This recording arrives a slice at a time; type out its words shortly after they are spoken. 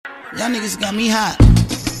Y'all niggas got me hot.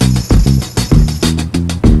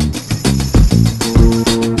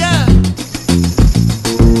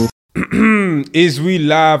 Is we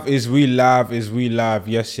live? Is we live? Is we live?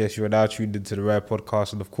 Yes, you're now tuned into the Rare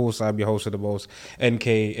Podcast. And of course, I'm your host of the most, NK,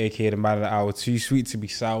 aka the man of the hour, too sweet to be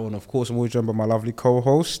sour. And of course, I'm always joined by my lovely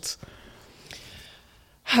co-host.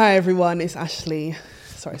 Hi everyone, it's Ashley.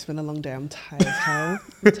 Sorry, it's been a long day. I'm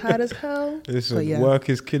tired as hell. Listen, work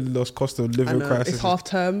is killing us, cost of living crisis. It's half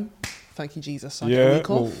term. Thank you, Jesus. So I get a week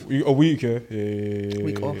off. A week, yeah.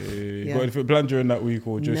 Week off. Yeah. Got anything planned during that week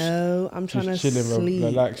or just? No, I'm trying to sleep.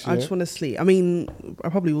 Relax, yeah? I just want to sleep. I mean, I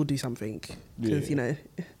probably will do something because you know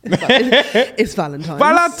it's Valentine's.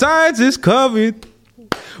 Valentine's is coming.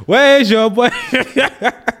 Where's your boy?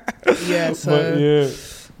 Yeah, so. But, yeah.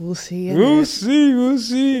 We'll see. We'll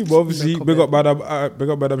see. But obviously, big up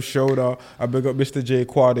Madam Shoulder. I big up Mr. J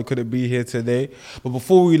Quad. They couldn't be here today. But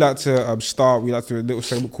before we like to start, we like to do a little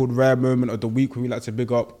segment called Rare Moment of the Week, where we like to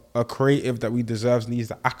big up a creative that we deserves, needs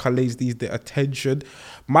the accolades, needs the attention.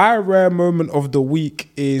 My rare moment of the week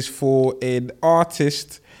is for an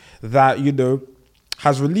artist that, you know,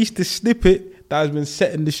 has released a snippet that has been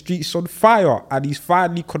setting the streets on fire, and he's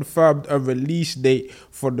finally confirmed a release date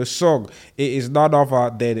for the song. It is none other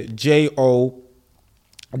than J.O.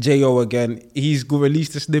 again. He's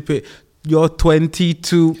released a snippet. You're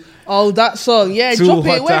 22. Oh, that song, yeah, drop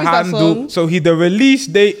it. Where is that song? So the release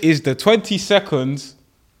date is the 22nd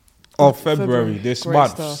of February this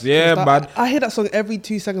month. Stuff. Yeah, man. I hear that song every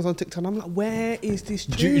 2 seconds on TikTok. And I'm like, where is this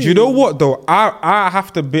tune? Do you know what though? I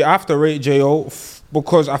have to rate J.O.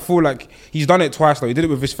 because I feel like he's done it twice now. He did it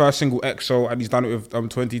with his first single EXO, and he's done it with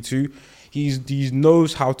 22. He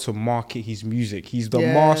knows how to market his music. He's the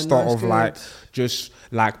master of just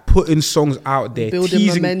putting songs out there,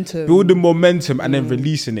 building momentum, and then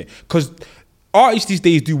releasing it. Because artists these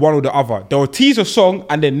days do one or the other. They'll tease a song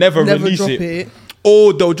and then never release it.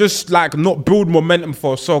 Or they'll just not build momentum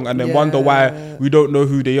for a song and then wonder why we don't know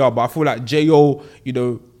who they are. But I feel like J.O., you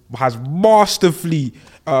know, has masterfully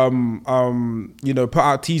put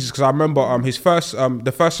out teasers. Because I remember his first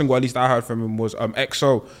the first single at least I heard from him was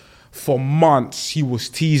EXO. For months he was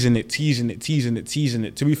teasing it.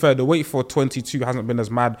 To be fair, the wait for 22 hasn't been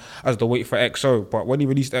as mad as the wait for EXO. But when he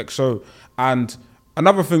released EXO, and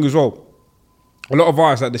another thing as well, a lot of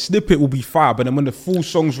artists, the snippet will be fire, but then when the full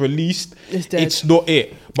song's released, it's not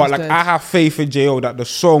it. But I have faith in J.O. that the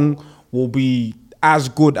song will be as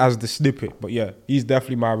good as the snippet. But yeah, he's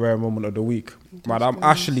definitely my rare moment of the week. Madam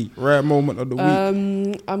Ashley, rare moment of the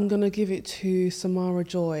week. I'm going to give it to Samara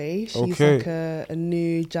Joy. She's like a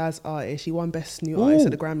new jazz artist. She won Best New Artist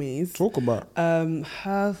at the Grammys. Talk about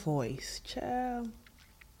her voice. Child.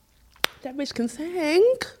 That bitch can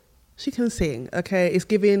sing. She can sing, okay? It's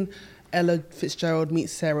giving Ella Fitzgerald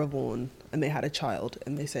meets Sarah Vaughan, and they had a child,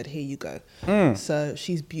 and they said, here you go. So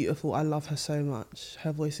she's beautiful. I love her so much.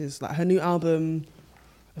 Her voice is her new album,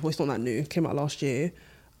 well, it's not that new, came out last year.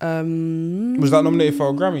 Was that nominated for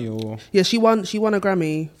a Grammy or? Yeah, she won a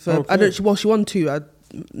Grammy for, she won two. I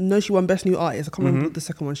know she won Best New Artist. I can't remember the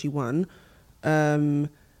second one she won. But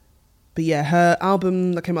yeah, her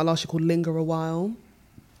album that came out last year called Linger a While.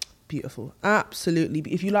 Beautiful. Absolutely.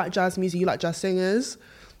 If you like jazz music, you like jazz singers,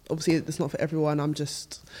 obviously it's not for everyone.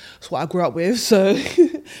 It's what I grew up with. So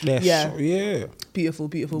yeah. Beautiful.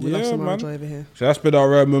 We love Samara Joy over here. So that's been our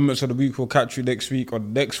rare moments of the week. We'll catch you next week on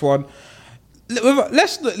the next one.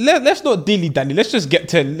 Let's not dilly-dally. Let's just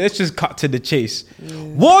cut to the chase. Yeah.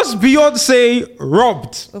 Was Beyonce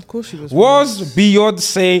robbed? Of course she was. Was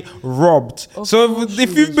Beyonce robbed? So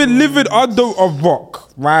if you've been living under a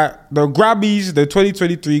rock, right? The Grammys, the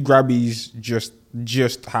 2023 Grammys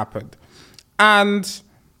just happened. And,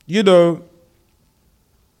 you know,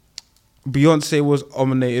 Beyonce was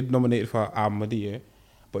nominated for Album of the Year,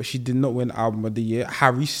 but she did not win Album of the Year.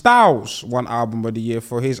 Harry Styles won Album of the Year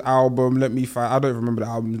for his album. I don't remember the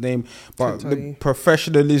album's name, but the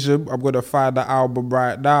Professionalism. I'm going to find the album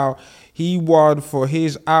right now. He won for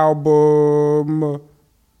his album,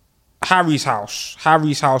 Harry's House.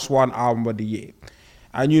 Harry's House won Album of the Year.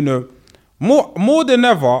 And, you know, more than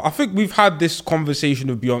ever, I think we've had this conversation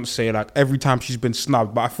with Beyonce every time she's been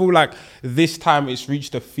snubbed, but I feel like this time it's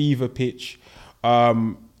reached a fever pitch.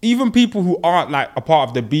 Even people who aren't a part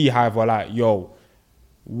of the Beehive are like, yo,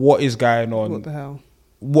 what is going on? What the hell?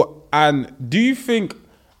 And do you think,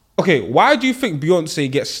 why do you think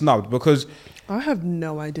Beyonce gets snubbed? Because I have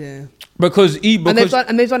no idea. Because they've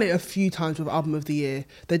done it a few times with Album of the Year.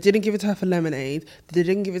 They didn't give it to her for Lemonade. They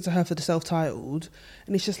didn't give it to her for the self-titled.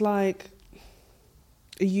 And it's just like,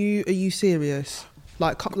 are you serious?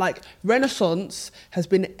 Like Renaissance has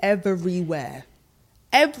been everywhere.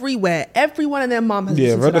 everywhere. Everyone and their mum has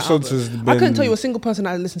listened Renaissance to that has album. been... I couldn't tell you a single person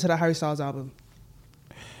that listened to that Harry Styles album.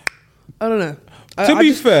 I don't know. To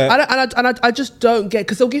be fair, I just don't get,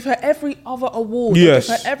 because they'll give her every other award. Yes,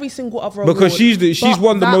 they'll give her every single other award. because she's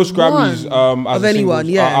won the most Grammys as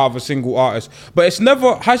out of a single artist. But it's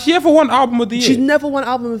never, has she ever won album of the year? She's never won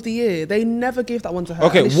album of the year. They never gave that one to her.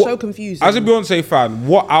 Okay, it's so confusing. As a Beyonce fan,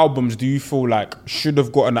 what albums do you feel like should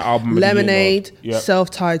have gotten an album? Lemonade, of the year?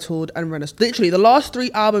 Self-Titled, and Renaissance. Literally, the last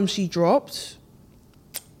 3 albums she dropped.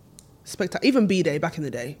 Even B-Day back in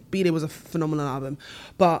the day. B-Day was a phenomenal album,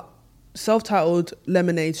 but Self-Titled,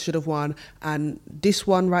 Lemonade should have won, and this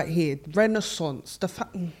one right here, Renaissance.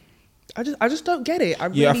 I just don't get it. I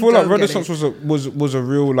feel like Renaissance was a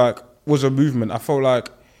real was a movement. I felt like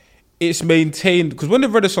it's maintained, because when did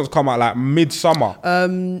Renaissance come out? Like midsummer,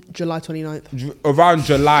 July 29th, around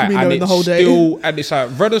July, and it's the whole day. still, and it's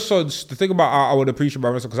like Renaissance. The thing about I would appreciate about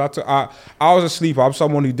Renaissance, because I was asleep. I'm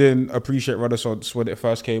someone who didn't appreciate Renaissance when it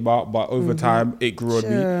first came out, but over time it grew on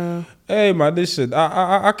me. Hey man, listen,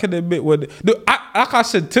 I can admit when like I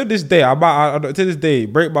said, to this day,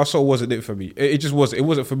 Break My Soul wasn't it for me. It just wasn't. It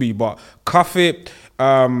wasn't for me. But Cuff It,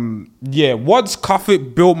 once Cuff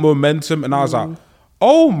It built momentum, and I was like,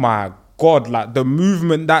 oh my God, like the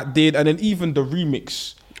movement that did, and then even the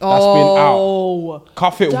remix that's been out.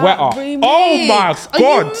 Cuff It Wetter. Remix. Oh my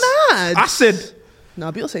God. Are you mad? I said,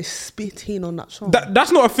 no, Beyonce spitting on that song.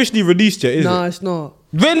 That's not officially released yet, is it? No, it's not.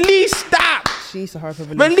 Release that. She needs to hurry up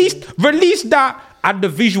and release that and the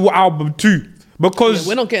visual album too. Because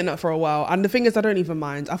we're not getting that for a while, and the thing is, I don't even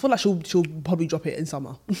mind. I feel like she'll probably drop it in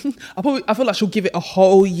summer. I feel like she'll give it a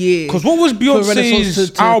whole year. Because what was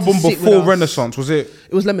Beyonce's album before Renaissance? Was it?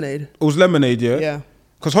 It was Lemonade. It was Lemonade, yeah. Yeah.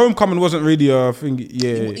 Because Homecoming wasn't really a thing.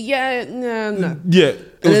 Yeah. Yeah. No. Yeah. And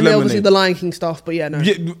then Lemonade. Obviously the Lion King stuff, but yeah, no.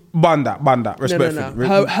 Yeah, ban that. Respectfully.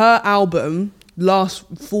 No. Her album, last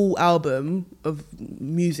full album of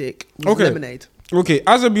music, was Lemonade. Okay,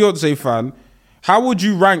 as a Beyonce fan, how would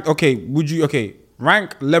you rank?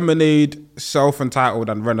 Rank Lemonade, Self-Entitled,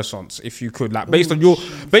 and Renaissance if you could, like based on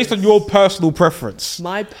your personal preference.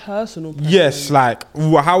 My personal preference. Yes, like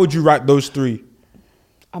how would you rank those 3?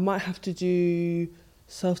 I might have to do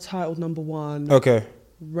Self-Titled number 1. Okay.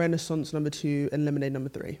 Renaissance number 2, and Lemonade number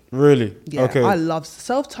 3. Really? Yeah. Okay. I love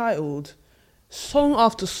Self-Titled. Song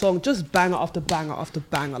after song, just banger after banger after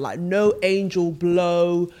banger. Like No Angel,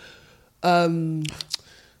 Blow.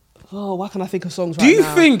 Why can't I think of songs right now? Do you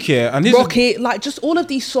think, and Rocket, like just all of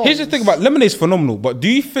these songs. Here's the thing about Lemonade's phenomenal, but do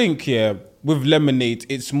you think, with Lemonade,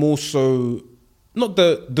 it's more so not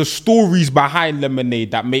the stories behind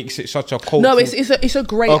Lemonade that makes it such a cult? No, it's a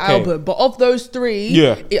great album, but of those 3,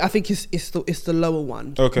 I think it's the lower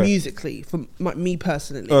one. Musically, for me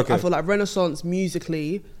personally, I feel like Renaissance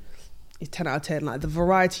musically is 10 out of 10. Like the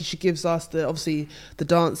variety she gives us, obviously the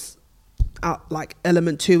dance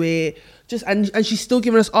element to it, and she's still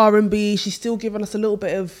giving us R&B. She's still giving us a little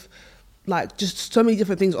bit of just so many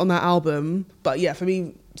different things on that album. But yeah, for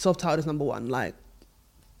me, Self-Titled is number 1. Like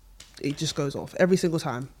it just goes off every single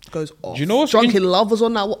time. It goes off. Do you know what's Drunk in Love was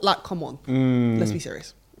on that? Like, come on, let's be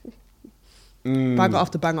serious. Banger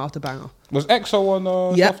after banger after banger. Was EXO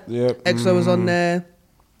on? Yep. EXO was on there.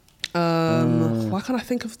 Why can't I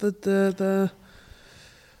think of the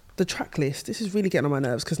track list? This is really getting on my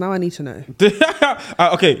nerves because now I need to know.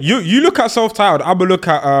 Okay, you look at Self-Titled. I'm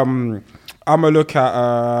gonna look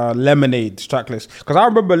at Lemonade's track list because I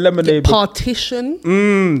remember Lemonade. Partition.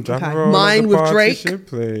 Mine with Drake.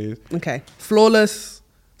 Please. Okay. Flawless.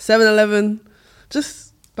 7-Eleven.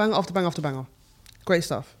 Just banger after banger after banger. Great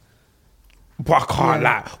stuff. But I can't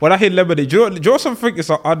lie. When I hear Lemonade, do you know something?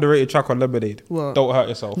 It's an underrated track on Lemonade. What? Don't Hurt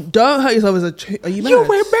Yourself. Don't Hurt Yourself are you mad? You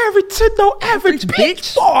ain't married to no average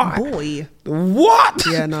bitch, boy. What?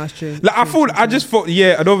 Yeah, no, it's true. I just thought,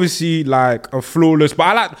 and obviously like a Flawless.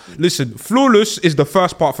 But listen, Flawless is the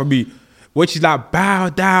first part for me, which is like bow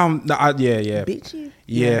down. Bitchy.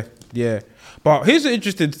 Yeah. But here's the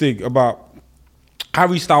interesting thing about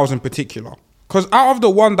Harry Styles in particular. Because out of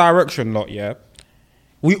the One Direction lot,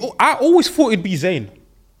 I always thought it'd be Zayn.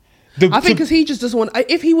 I think because he just doesn't want.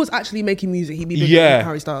 If he was actually making music, he'd be bigger than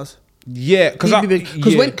Harry Styles. Yeah,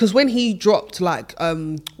 because when he dropped what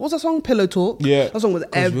was that song? Pillow Talk. Yeah, that song was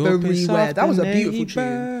everywhere. That was a beautiful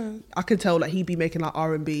tune. I could tell he'd be making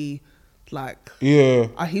R&B.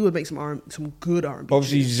 He would make some good R&B.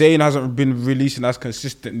 Obviously, Zayn hasn't been releasing as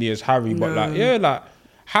consistently as Harry, but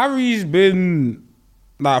Harry's been.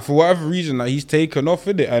 For whatever reason, he's taken off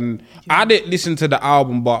with it. And I didn't listen to the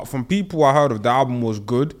album, but from people I heard of, the album was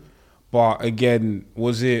good. But again,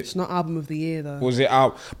 was it... It's not album of the year, though. Was it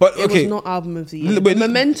out? But okay. It was not album of the year. But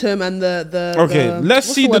Momentum and the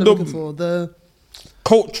let's see the...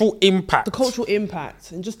 cultural impact. The cultural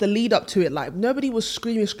impact and just the lead up to it. Like, nobody was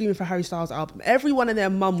screaming for Harry Styles' album. Everyone and their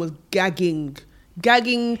mum was gagging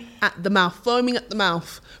at the mouth, foaming at the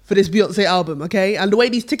mouth for this Beyonce album, okay? And the way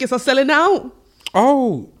these tickets are selling out.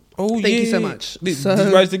 Thank you so much. Did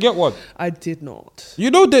you guys get one? I did not.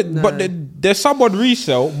 You know that, no. But there's some on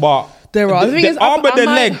resale, but there are. The arm and the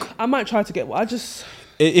leg. I might try to get one.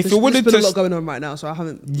 If you're willing to, there's a lot going on right now, so I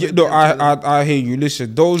haven't. Yeah, no, I hear you.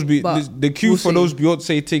 Listen, the queue for those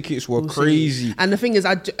Beyonce tickets were crazy. See. And the thing is,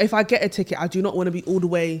 if I get a ticket, I do not want to be all the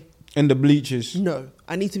way in the bleachers. No,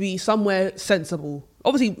 I need to be somewhere sensible.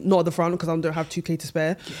 Obviously not at the front because I don't have 2K to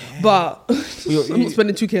spare. Yeah. But I'm not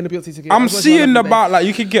spending 2K on a Beyonce ticket. I'm seeing about like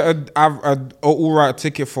you could get a alright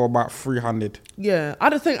ticket for about 300. Yeah, I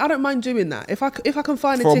don't mind doing that. If I can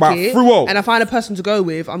find a ticket and I find a person to go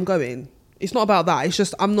with, I'm going. It's not about that. It's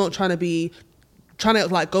just I'm not trying to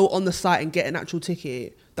like go on the site and get an actual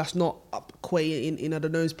ticket that's not up quay in the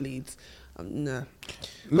nosebleeds. No.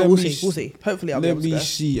 We'll see. Hopefully I'll be able to go. Let me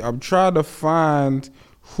see. I'm trying to find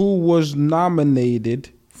who was nominated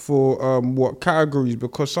for what categories,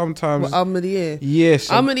 because sometimes album of the year. Yes.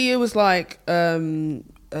 Album of the year was like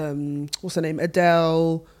what's her name?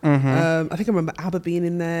 Adele. Mm-hmm. I think I remember ABBA being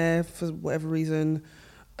in there for whatever reason.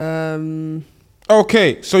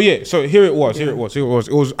 Okay, so here it was. It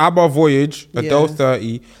was ABBA Voyage, Adele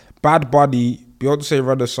 30, Bad Bunny, Beyonce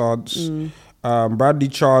Renaissance, Brandy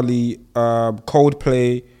Charlie,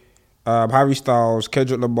 Coldplay, Harry Styles,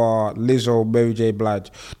 Kendrick Lamar, Lizzo, Mary J.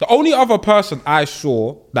 Blige. The only other person I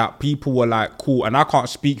saw that people were like, cool, and I can't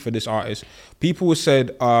speak for this artist, people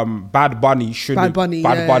said Bad Bunny shouldn't.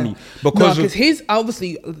 Bad Bunny. Because his,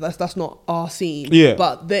 obviously, that's not our scene. Yeah.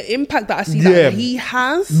 But the impact that I see that he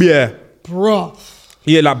has. Yeah. Bruh.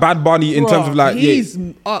 Yeah, like Bad Bunny in terms of like he's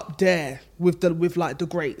up there with like the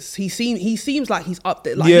greats. He seems like he's up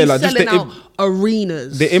there. Like he's like selling out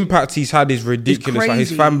arenas. The impact he's had is ridiculous. Like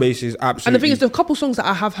his fan base is absolutely. And the thing is, the couple songs that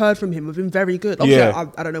I have heard from him have been very good. Obviously,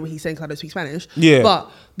 I don't know what he's saying because I don't speak Spanish. Yeah.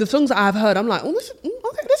 But the songs that I've heard, I'm like, this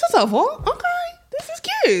is a what? Okay, this is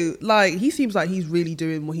cute. Like he seems like he's really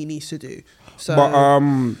doing what he needs to do. So,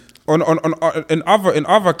 but in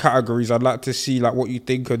other categories, I'd like to see like what you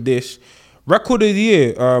think of this. Record of the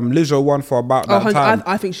year, Lizzo won for about that time.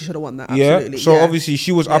 I think she should have won that. Absolutely. Yeah. So obviously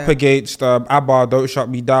she was up against ABBA, Don't Shut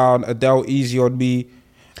Me Down, Adele, Easy on Me.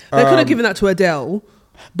 They could have given that to Adele,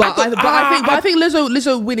 but I think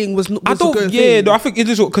Lizzo winning was a good thing. No, I think it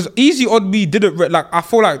is because Easy on Me didn't I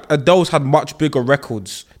feel like Adele's had much bigger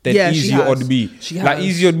records than Easy on Me. She has. Like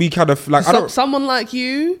Easy on Me kind of like Someone Like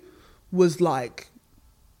You was like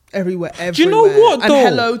everywhere. Do you know what though? And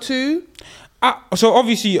Hello too. So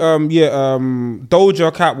obviously,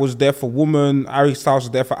 Doja Cat was there for Woman. Harry Styles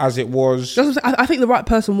was there for As It Was. I think the right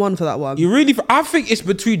person won for that one. I think it's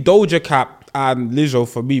between Doja Cat and Lizzo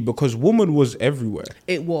for me because Woman was everywhere.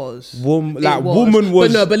 It was. Woman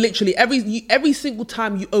was. But literally every single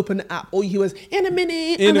time you open the app, all you hear was in a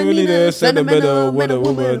minute, sentimental, what a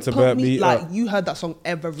woman to bet me. Like you heard that song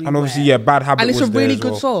everywhere. And obviously, Bad Habit. And it's was a really there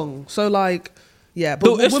good as song. So like. Yeah,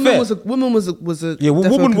 but Woman was a Woman was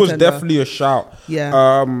contender. definitely a shout.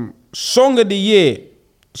 Yeah. Song of the year.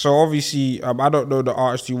 So obviously, I don't know the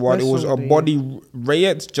artist you won. It was a Body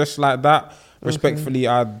Rayet, Just Like That. Respectfully,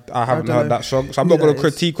 I haven't heard that song, so I'm not going to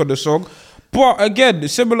critique on the song. But again,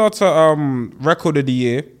 similar to Record of the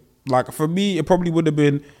Year, like for me, it probably would have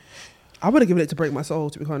been. I would have given it to Break My Soul,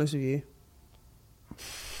 to be honest with you.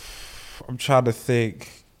 I'm trying to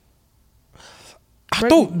think.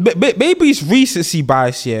 Maybe it's recency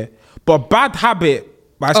bias, but Bad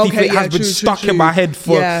Habit by Steve has been stuck in my head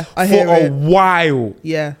for a while.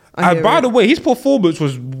 Yeah. And by the way, his performance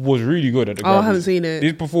was really good at the Grammys. I haven't seen it.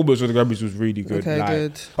 His performance with the Grammys was really good. Okay,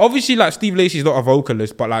 good. Obviously, like Steve Lacy's not a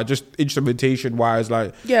vocalist, but like just instrumentation wise,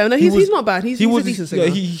 like he's not bad. He's a decent singer. Yeah,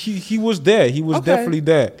 he was there. He was definitely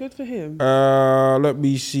there. Good for him. Let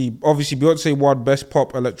me see. Obviously, Beyonce won Best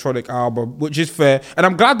Pop Electronic Album, which is fair, and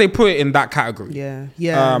I'm glad they put it in that category.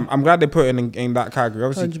 Yeah. I'm glad they put it in that category.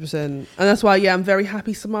 Obviously, 100%, and that's why I'm very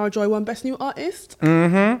happy Samara Joy won Best New Artist.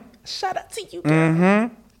 Shout out to you,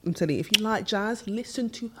 girl. I'm telling you, if you like jazz, listen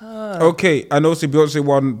to her. Okay, and also Beyonce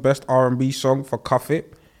won Best R&B Song for Cuff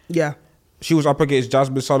It. Yeah. She was up against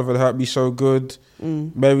Jasmine Sullivan, Hurt Me So Good.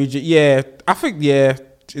 Mary J. I think,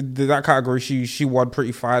 that category, she won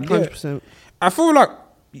pretty fine. 100%. I feel like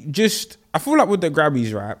with the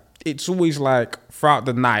Grammys, right, it's always like throughout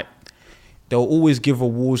the night, they'll always give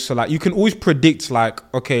awards to like, you can always predict like,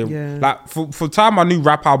 okay, like for time I knew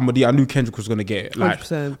rap album of the year, I knew Kendrick was going to get it. Like,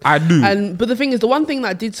 100%. I knew. But the thing is, the one thing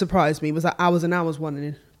that did surprise me was that Hours and Hours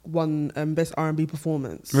won Best R&B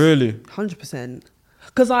Performance. Really? 100%.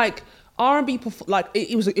 Because like, R&B, like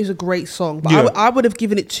it was a great song, but Yeah. I would have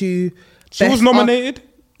given it to. She was nominated.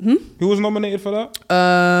 Who was nominated for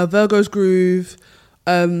that? Virgo's Groove,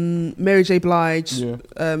 Mary J. Blige, Yeah.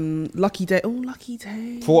 Lucky Day. Oh, Lucky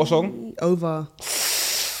Day. For what song? Over.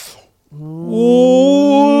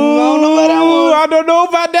 Ooh, I don't know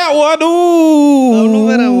about that one. Ooh. I don't know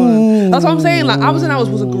about that one. That's what I'm saying. Like, Hours and Hours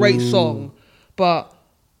was a great song, but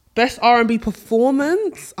best R&B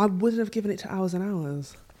performance, I wouldn't have given it to Hours and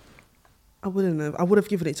Hours. I wouldn't have. I would have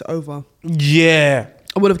given it to Over. Yeah.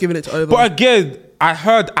 I would have given it to Over. But again, I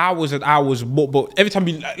heard Hours and Hours more, but every time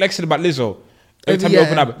you, like I said about Lizzo, every time you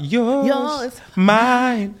open up, yours,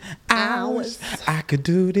 mine, ours, I could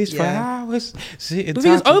do this for hours. The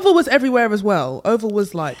thing is, Over was everywhere as well. Over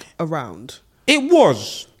was like around. It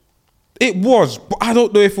was, but I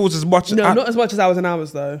don't know if it was as much. No, not as much as Hours and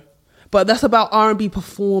Hours though. But that's about R&B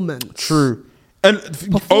performance. True. And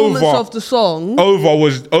performance of the song.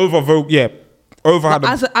 Over had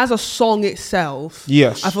as a song itself.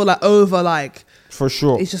 Yes. I feel like Over, like, for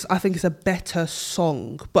sure. it's just, I think it's a better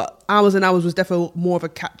song. But Hours and Hours was definitely more of a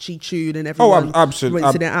catchy tune and everyone rinsing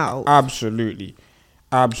it out. Absolutely.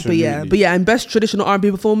 But yeah, in best traditional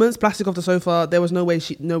R&B performance, Plastic Off the Sofa, there was no way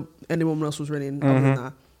anyone else was winning other than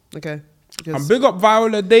that. Okay. And big up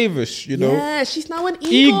Viola Davis, you know. Yeah, she's now an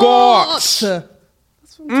EGOT.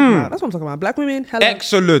 That's what I'm talking about. Black women, hello.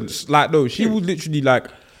 Excellence. Like, no, she would literally like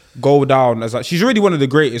go down as like, she's already one of the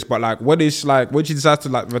greatest, but like when she decides to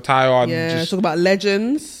like retire and talk about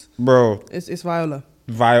legends. Bro. It's Viola.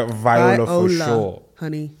 Viola for sure.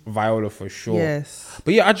 Honey. Viola for sure. Yes.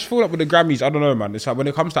 But yeah, I just feel like with the Grammys, I don't know, man. It's like when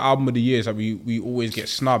it comes to album of the year, it's like we always get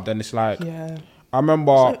snubbed, and it's like, yeah. I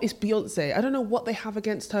remember it's Beyonce. I don't know what they have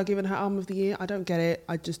against her giving her album of the year. I don't get it.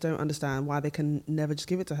 I just don't understand why they can never just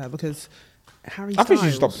give it to her, because Harry Styles. I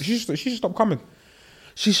think she should stop coming.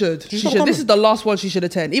 She should. This is the last one she should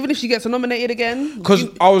attend. Even if she gets nominated again. Because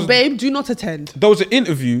babe, do not attend. There was an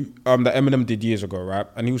interview that Eminem did years ago, right?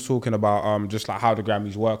 And he was talking about just like how the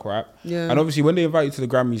Grammys work, right? Yeah. And obviously when they invite you to the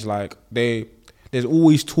Grammys, like there's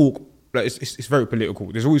always talk. Like it's very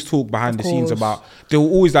political. There's always talk behind the scenes about, they'll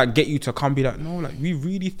always like get you to come be like, no, like we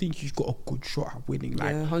really think you've got a good shot at winning.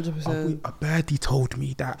 Like 100%. A birdie told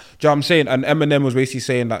me that. Do you know what I'm saying? And Eminem was basically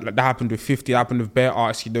saying that like, that happened with 50, that happened with bare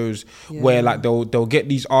artists he knows, where like they'll get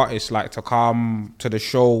these artists like to come to the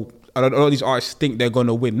show. A lot of these artists think they're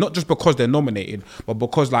gonna win, not just because they're nominated, but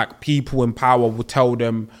because like people in power will tell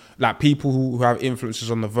them, like people who have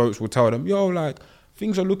influences on the votes will tell them, yo, like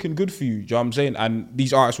things are looking good for you. Do you know what I'm saying? And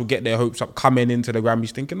these artists will get their hopes up coming into the Grammys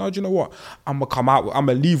thinking, oh, do you know what? I'm going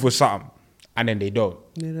to leave with something. And then they don't.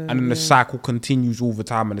 And then the cycle continues all the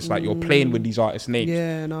time. And it's like you're playing with these artists' names.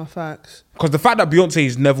 Yeah, no, facts. Because the fact that Beyonce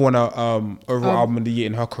has never won a overall album of the year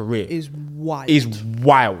in her career is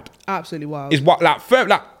wild. Absolutely wild. It's what, like,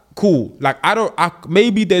 cool. Like,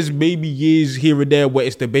 maybe there's years here and there where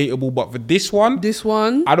it's debatable, but for this one,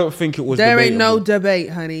 I don't think it was there debatable. Ain't no debate,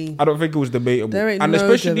 honey. I don't think it was debatable. There ain't and no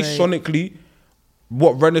especially debate. sonically,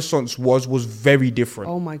 what Renaissance was very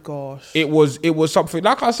different. Oh my gosh. It was something,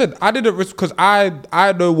 like I said, I didn't risk, because I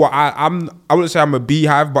know what I wouldn't say I'm a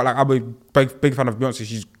beehive, but like I'm a big fan of Beyonce.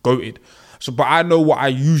 She's goated. So, but I know what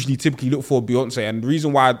I typically look for Beyonce, and the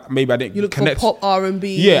reason why maybe I didn't connect. For pop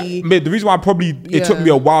R&B. Yeah, the reason why it took me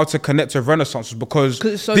a while to connect to Renaissance was because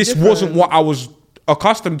this different. Wasn't what I was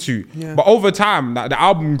accustomed to. Yeah. But over time, like, the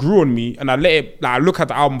album grew on me, and I let it. Like, I look at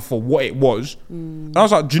the album for what it was, and I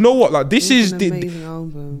was like, do you know what? Like, this is an amazing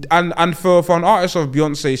album. And for an artist of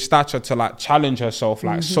Beyonce's stature to like challenge herself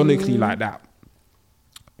like sonically like that,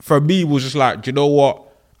 for me was just like, do you know what?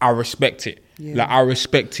 I respect it. Yeah. Like, I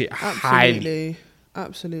respect it highly.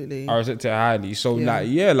 Absolutely. I respect it highly. So, like,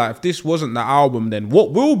 if this wasn't the album, then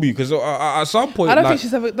what will be? Because at some point, I don't think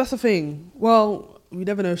she's ever... That's the thing. Well, we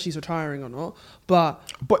never know if she's retiring or not, but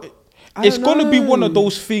it's going to be one of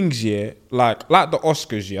those things, like the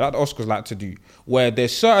Oscars, like the Oscars like to do, where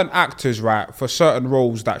there's certain actors, right, for certain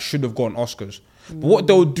roles that should have gone Oscars. But what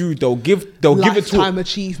they'll do, they'll give it to lifetime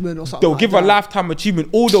achievement or something. They'll give a lifetime achievement,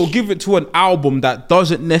 or they'll give it to an album that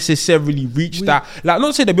doesn't necessarily reach that. Like,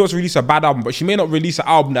 not saying that Beyonce release a bad album, but she may not release an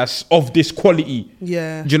album that's of this quality.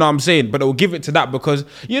 Yeah, do you know what I'm saying? But they'll give it to that because,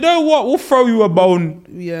 you know what, we'll throw you a bone.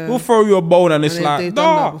 Yeah, we'll throw you a bone, and it's like, they've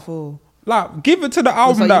done that before. Like, give it to the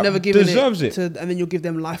album that deserves it. And then you'll give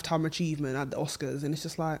them lifetime achievement at the Oscars, and it's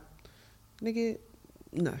just like, nigga,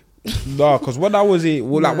 no. No, because when I was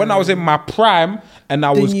when I was in my prime and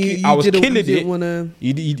I was killing it,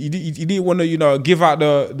 you didn't want to give out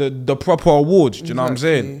the proper awards. Do you know what I'm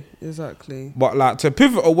saying? Exactly. But like, to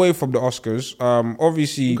pivot away from the Oscars,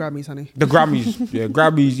 obviously Grammys, honey. The Grammys, the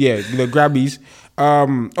Grammys.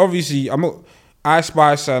 Obviously, Ice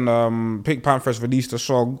Spice and Pink Panthers released a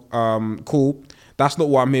song. Cool. That's not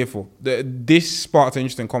what I'm here for. This sparked an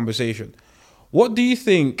interesting conversation. What do you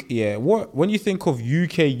think? Yeah. When you think of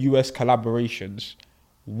UK-US collaborations,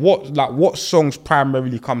 what songs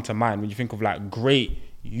primarily come to mind when you think of like great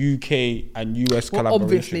UK and US collaborations?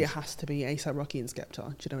 Obviously, it has to be A$AP Rocky and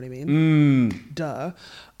Skepta. Do you know what I mean? Duh.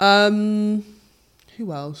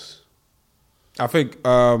 Who else? I think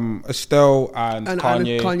Estelle and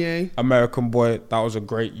Kanye, American Boy. That was a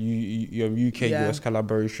great UK-US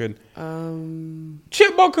collaboration.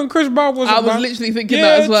 Chipmunk and Chris Brown was. I was literally thinking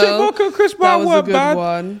that as well. Chipmunk and Chris Brown was a good bad.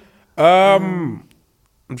 one.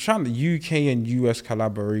 I'm trying to UK and US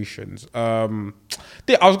collaborations.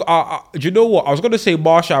 Do you know what? I was gonna say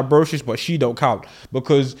Marsha Ambrosius, but she don't count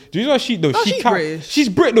because do you know she she's count. British. She's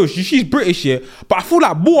British. No, she's British, yeah. But I feel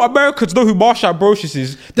like more Americans know who Marsha Ambrosius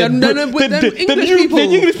is than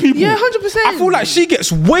English people. Yeah, 100%. I feel like she gets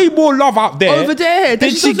way more love out there over there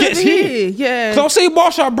than she gets here. Yeah. Because I'll say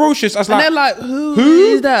Marsha Ambrosius, and they're like,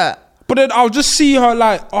 who is that? But then I'll just see her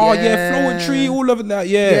like, Flowetry, all over that,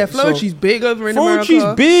 Yeah, Flowetry's big over in America.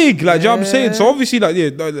 Flowetry's big, like, do you know what I'm saying? So obviously, like,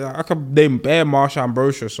 I can name bare Marsha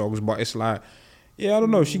Ambrosius songs, but it's like, I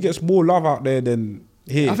don't know, she gets more love out there than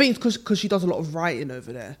here. I think it's because she does a lot of writing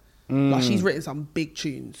over there. Like, she's written some big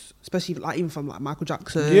tunes, especially like even from like Michael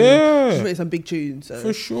Jackson. Yeah, she's written some big tunes. So.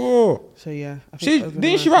 For sure. So yeah,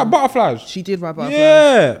 didn't she write Butterflies? She did write Butterflies.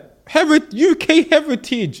 Yeah. UK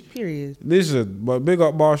heritage. Period. Listen, but big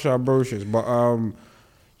up Marsha Ambrosius. But I'm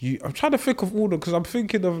trying to think of all them because I'm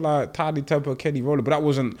thinking of like Tiny Temper, Kenny Roller, but that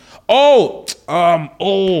wasn't. Tiny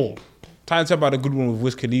Temper had a good one with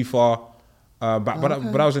Wiz Khalifa. But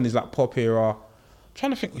that was in his like pop era. I'm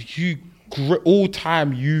trying to think of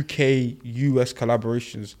all-time UK US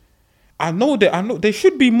collaborations. I know there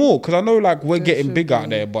should be more because I know like we're getting big out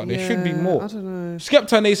there, but there should be more. I don't know.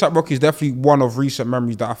 Skepta and A$AP Rocky is definitely one of recent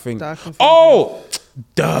memories that I think.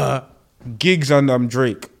 Gigs and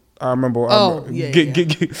Drake. I remember.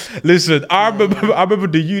 Listen, I remember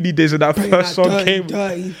the uni days when that first song came.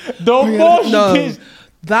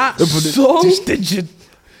 That song.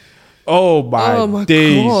 Oh my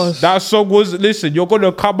days! Gosh. That song was. Listen, you're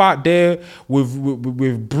gonna come out there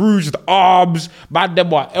with bruised arms, man.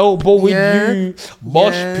 Them are elbowing you,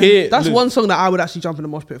 mosh pit. That's one song that I would actually jump in the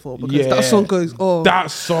mosh pit for because that song goes. Oh, that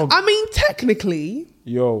song. I mean, technically,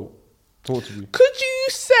 talk to me. Could you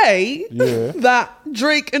say that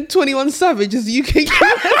Drake and 21 Savage is UK?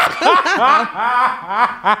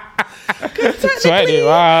 Technically,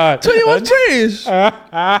 21's British.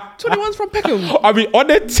 21's from Peckham. I mean,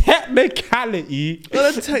 on a technicality, he's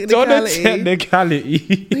British,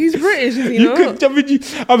 is he not? No,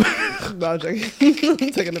 I'm joking. I'm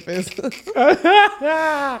taking the piss.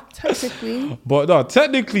 Technically. But no,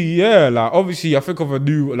 technically, like, obviously, I think of a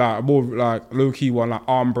new, like, more, like, low-key one, like,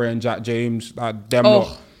 Armbre and Jack James, like, them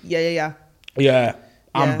lot. Yeah.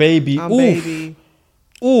 And Baby. Baby.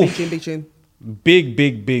 Oof. Big tune. Big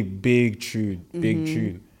tune. Big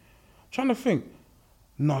tune. I'm trying to think.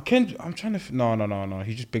 No, Ken. I'm trying to. No.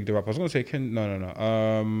 He just bigged her up. I was gonna say Ken. No. I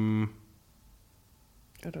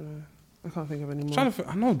don't know. I can't think of any more. Trying to think,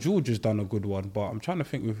 I know George has done a good one, but I'm trying to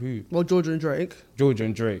think with who. Well, Georgia and Drake.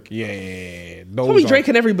 Yeah. Probably Drake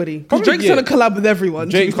and everybody. Because Drake's done a collab with everyone.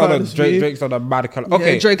 Drake's done a mad collab.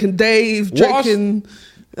 Okay. Drake and Dave. Drake and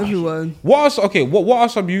everyone. What are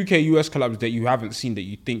some UK US collabs that you haven't seen that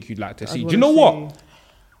you think you'd like to see? Do you know what?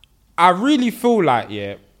 I really feel like,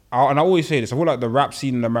 and I always say this, I feel like the rap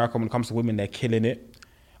scene in America when it comes to women, they're killing it.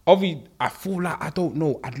 Obviously, I feel like, I don't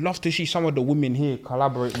know, I'd love to see some of the women here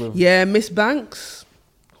collaborate with. Yeah, Miss Banks.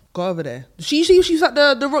 Go over there. She's at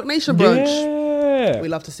the Rock Nation brunch. Yeah. We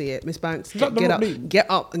love to see it. Miss Banks, get up and get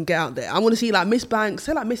out there. I want to see like Miss Banks,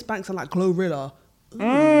 say like Miss Banks and like Glorilla.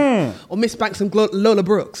 Or Miss Banks and Lola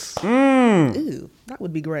Brooks. Ooh, that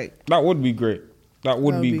would be great. That would be great.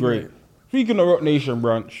 Speaking of Rock Nation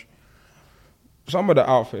brunch, some of the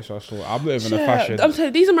outfits I saw, I'm not even a fashion. I'm telling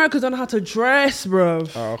you, these Americans don't know how to dress, bro.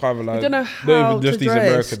 I can't even lie. They don't know how to dress. These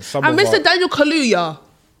Americans. And Mr. Daniel Kaluuya.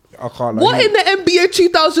 I can't lie. What in the NBA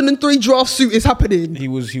 2003 draft suit is happening? He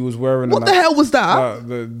was wearing. What the hell was that?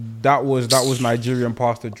 That was Nigerian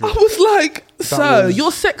pastor drip. I was like, sir,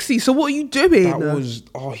 you're sexy. So what are you doing?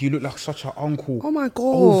 He looked like such an uncle. Oh my god.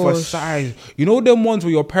 Oversized. You know them ones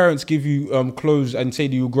where your parents give you clothes and say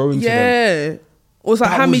that you grow into them. Yeah. Or it's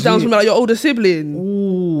like hand-me-downs from like your older sibling.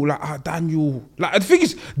 Ooh, like Daniel. Like the thing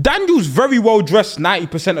is, Daniel's very well dressed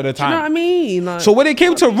 90% of the time. Do you know what I mean? Like, so when it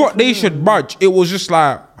came to Rock Nation brunch, it was just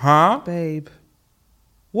like, huh? Babe.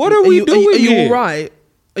 What are we doing here? Are you all right?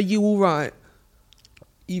 Are you all right?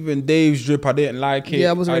 even Dave's drip, I didn't like it.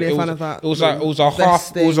 Yeah, I wasn't really a fan of that. It was like, it was a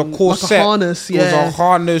half, it was a corset. Like a harness, yeah. It was a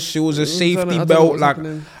harness, it was a safety belt. Like,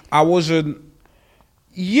 happening. I wasn't,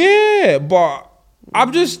 yeah, but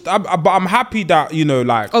I'm happy that, you know,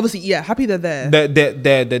 like. Obviously, yeah, happy they're there.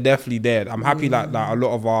 They're definitely there. I'm happy that a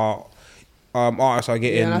lot of our artists are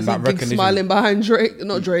getting that recognition. Smiling behind Drake,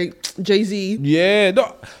 not Drake, Jay-Z. Yeah,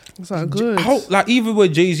 no. It's like good. Like even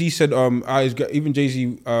when Jay-Z said, even Jay-Z,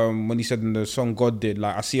 when he said in the song God Did,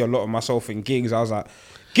 like I see a lot of myself in Giggs. I was like,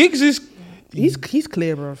 Giggs is. He's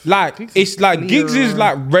clear, bro. Like it's like Giggs is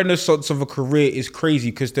like renaissance of a career is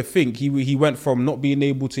crazy because to think he went from not being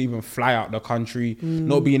able to even fly out the country,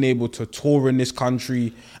 not being able to tour in this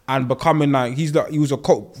country, and becoming like he was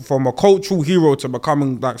from a cultural hero to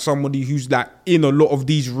becoming like somebody who's like in a lot of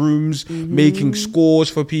these rooms making scores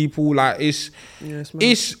for people. Like it's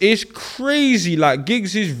crazy. Like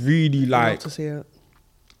Giggs is really like. Love to see it.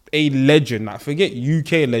 A legend. Like, forget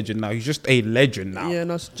UK legend now. He's just a legend now. Yeah,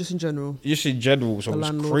 no, just in general. Just in general. So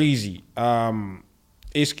it's crazy.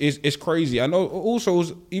 It's crazy. And also,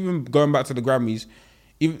 even going back to the Grammys,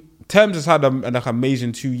 Thames has had an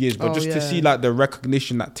amazing 2 years, but to see like the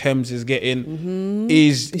recognition that Thames is getting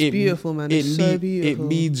it's beautiful, man. It's so beautiful. It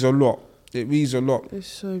means a lot. It means a lot. It's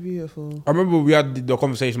so beautiful. I remember we had the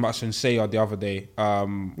conversation about Senseiya the other day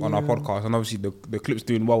on our podcast, and obviously the clip's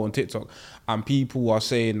doing well on TikTok, and people are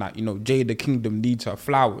saying that, you know, Jada Kingdom needs her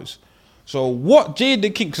flowers. So what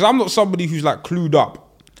Jada King? Because I'm not somebody who's like clued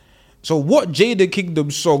up. So what Jada Kingdom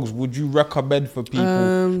songs would you recommend for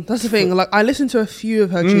people? That's the thing. Like I listened to a few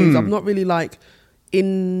of her tunes. I'm not really like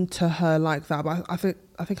into her like that, but I think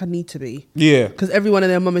I need to be. Yeah. Because everyone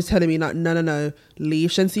and their mum is telling me like, no,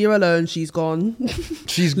 leave Shenseea alone. She's gone.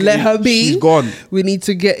 Let her be. She's gone. We need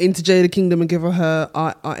to get into Jada Kingdom and give her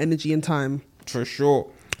our energy and time. For sure.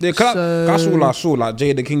 Yeah, that's all I saw. Like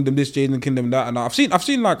Jada Kingdom this, Jada Kingdom that, and I've seen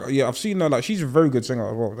her. Like she's a very good singer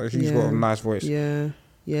as well. Like, she's got a nice voice. Yeah.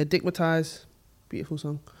 Digmatize, beautiful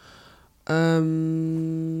song.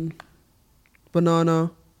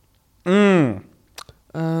 Banana.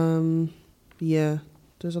 Yeah,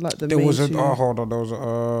 those are like the main two. Hold on, there was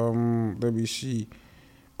let me see.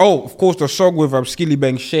 Oh, of course, the song with Skilly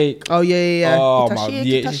Bang Shake. Oh yeah. Oh my,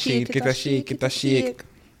 get that shake. Yeah, get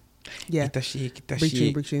that shake.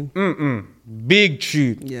 Big tune. Big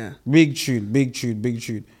tune. Yeah, big tune.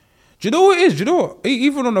 Do you know what it is? Do you know what?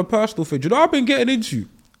 Even on a personal thing, do you know what I've been getting into?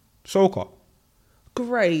 Soca.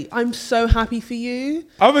 Great. I'm so happy for you.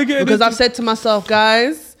 I've been getting because I've said to myself,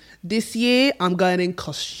 guys, this year I'm going in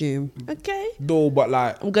costume. Okay. No, but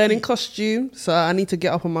like I'm going in costume, so I need to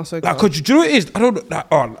get up on my soca. Like, cause do you know what it is? I don't. Like,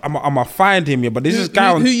 I'm gonna find him here, but there's this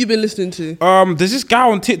guy. Who you been listening to? There's this guy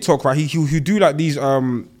on TikTok, right? He'll do like these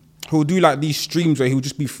he'll do like these streams where he'll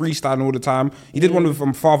just be freestyling all the time. He did one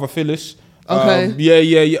with Father Phyllis. Okay.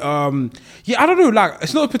 Yeah. I don't know. Like,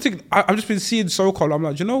 it's not a particular. I've just been seeing soca. I'm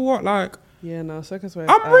like, do you know what? Like, yeah, no, soca's very.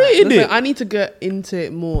 I'm reading it. I need to get into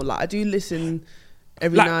it more. Like, I do listen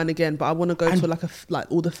every now and again, but I want to go to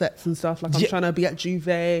like all the fets and stuff. Like I'm trying to be at Juve.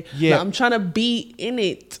 Yeah, like, I'm trying to be in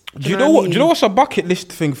it. Do you know what? Do you know what's a bucket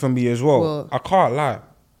list thing for me as well? What? I can't lie.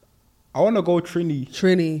 I want to go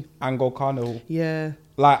Trini and go Carnival. Yeah.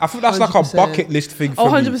 Like I think that's 100%. Like a bucket list thing for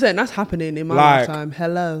me. 100%. That's happening in my lifetime.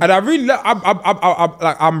 Hello. And I'm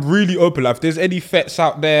really open. Like, if there's any fets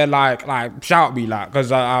out there, like shout me, like,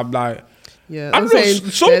 because I'm like, yeah. I'm saying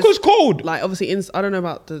soca's cold. Like obviously, I don't know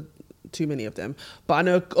about the too many of them, but I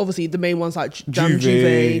know obviously the main ones like Jam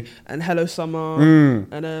Juve and Hello Summer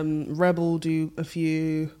and Rebel do a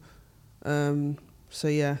few. So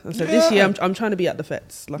yeah, and so this year I'm trying to be at the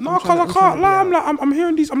fets. Like, no, because I can't lie. I'm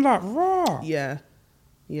hearing these. I'm like raw. Yeah.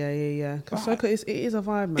 Because soca it is a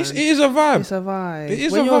vibe, man. It is a vibe. It's a vibe. It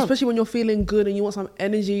is a vibe. Especially when you're feeling good and you want some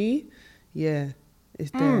energy. Yeah,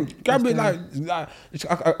 it's there.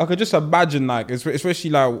 I could just imagine, like,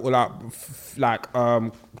 especially like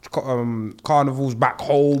carnivals back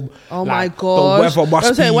home. Oh my god! The weather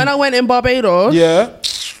must be. When I went in Barbados. Yeah.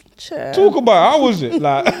 Talk about it. How was it?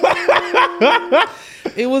 Like.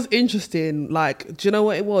 It was interesting. Like, do you know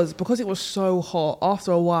what it was? Because it was so hot.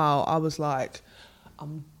 After a while, I was like,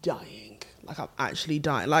 I'm dying. Like, I'm actually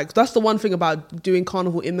dying. Like, that's the one thing about doing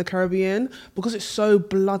carnival in the Caribbean, because it's so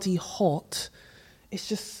bloody hot. It's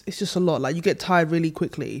just a lot. Like, you get tired really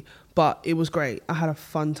quickly. But it was great. I had a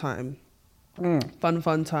fun time.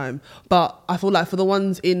 Fun time. But I feel like for the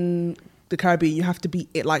ones in the Caribbean, you have to be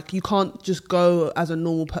it. Like, you can't just go as a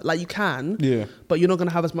normal like, you can, but you're not gonna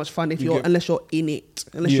have as much fun unless you're in it,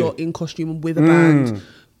 unless you're in costume with a band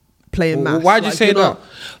playing mass. Why'd you say that?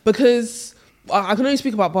 Because I can only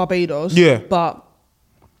speak about Barbados, but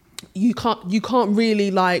you can't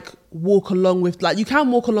really like walk along with, like, you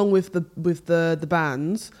can walk along with the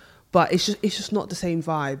bands, but it's just not the same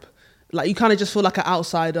vibe. Like, you kind of just feel like an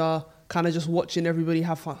outsider, kind of just watching everybody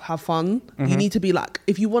have fun. You need to be like,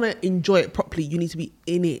 if you want to enjoy it properly, you need to be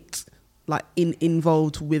in it, like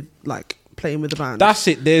involved with like playing with the band. That's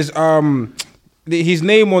it. There's his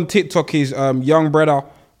name on TikTok is Young Brother.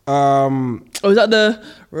 Is that the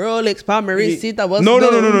Rolex Pamarisi that was? No,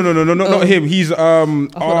 not him. He's I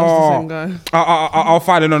thought that was the same guy. I'll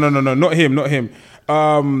find it. No, not him.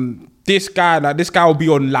 This guy will be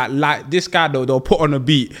on like this guy though. They'll put on a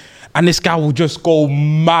beat, and this guy will just go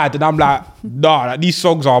mad, and I'm like, nah, like, these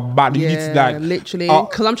songs are bad. You need to, like, literally,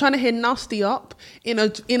 because I'm trying to hear Nasty Up in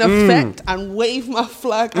effect and wave my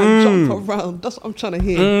flag and jump around. That's what I'm trying to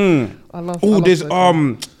hear. I love. Oh,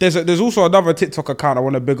 there's also another TikTok account I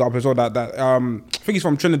want to big up as well. That I think he's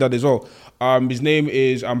from Trinidad as well. His name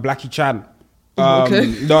is Blackie Chan. Okay.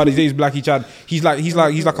 No, his name is Blackie Chan. He's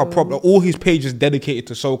like a prop. All his page is dedicated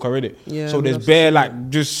to soca, innit? Yeah. So there's bare like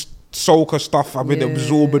just soca stuff I've been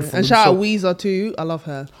absorbing from. And shout out Weezer too. I love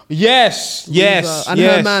her. Yes. And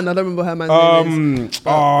her man, I don't remember her man's name is.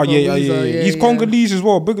 Yeah. He's Congolese as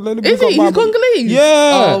well. Is he? He's Congolese?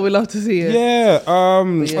 Yeah. Oh, we love to see it. Yeah.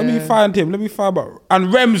 Let me find him. And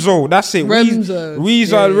Remzo. That's it. Remzo.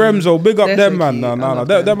 Weezer and Remzo. Big up them, man. No.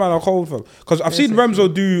 Them man are cold, fam. Because I've seen Remzo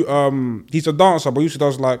do, he's a dancer, but he also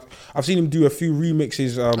does like, I've seen him do a few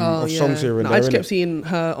remixes of songs here and there. I just kept seeing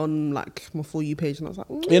her on like my For You page, and I was like,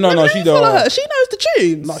 no, she does. She knows the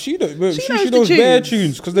tunes. Nah, she knows bare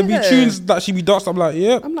tunes, because there be tunes that she be danced. I'm like,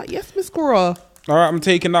 yes, Miss Cora. All right, I'm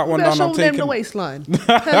taking that one down. I'm taking the waistline.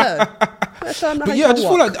 Hello. But yeah, I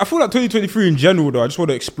feel like 2023 in general though. I just want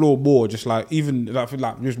to explore more, just like even like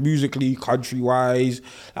just musically, country wise.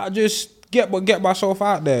 I just get myself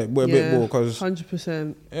out there a bit more, because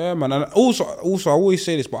 100%. Yeah, man. And also I always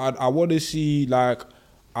say this, but I want to see, like,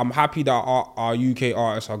 I'm happy that our UK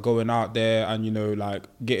artists are going out there and, you know, like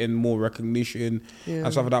getting more recognition and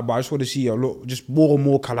stuff like that. But I just want to see just more and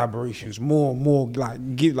more collaborations, more like,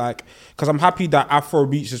 because I'm happy that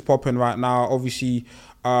Afrobeats is popping right now. Obviously,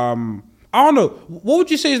 I don't know. What would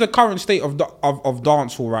you say is the current state of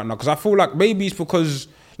dancehall right now? Because I feel like maybe it's because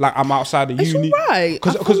like I'm outside of uni. It's alright.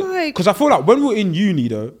 Because I feel like when we were in uni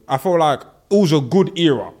though, I feel like it was a good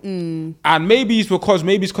era, and maybe it's because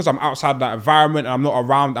I'm outside that environment and I'm not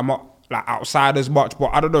like outside as much. But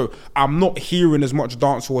I don't know, I'm not hearing as much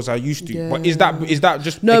dancehall as I used to. But is that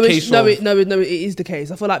just the case? No, it is the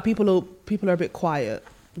case. I feel like people are a bit quiet.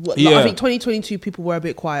 I think 2022 people were a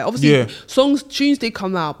bit quiet. Obviously, tunes did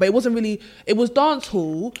come out, but it wasn't really. It was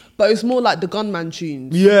dancehall, but it was more like the Gunman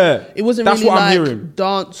tunes. Yeah, it wasn't really like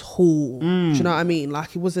dancehall. Do you know what I mean?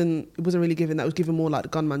 Like it wasn't really giving that. It was giving more like the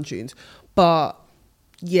Gunman tunes. But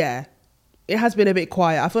yeah, it has been a bit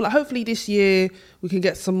quiet. I feel like hopefully this year we can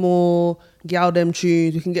get some more gal dem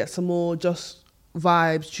tunes. We can get some more just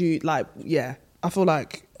vibes tunes. Like I feel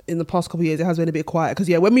like in the past couple of years it has been a bit quiet, because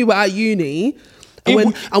when we were at uni.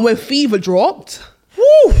 And when Fever dropped,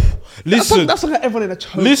 woo, listen, that's like everyone in a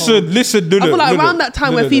chokehold. Listen. I feel like around that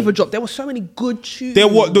time when Fever dropped, there were so many good tunes. There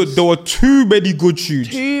were too many good tunes.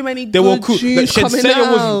 Tunes coming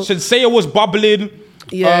out. Shenseea was bubbling.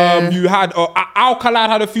 Yeah. You had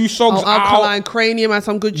Alkaline had a few songs. Alkaline, Cranium had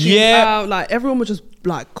some good tunes out. Like everyone was just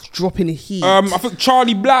like dropping heat. I think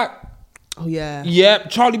Charlie Black. Oh yeah. Yeah,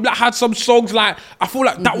 Charlie Black had some songs. Like I feel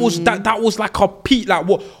like that was like a peak. Like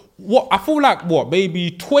what I feel like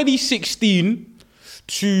maybe 2016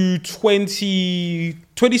 to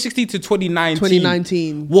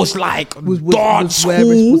 2019 was like was where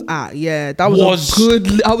it was at. Yeah, that was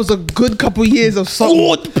a good couple of years of songs.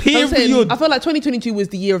 Good period. I feel like 2022 was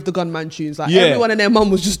the year of the Gunman tunes. Like everyone and their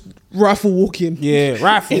mum was just rifle walking. Yeah,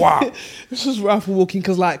 rifle walk. It's just rifle walking,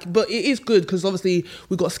 but it is good because obviously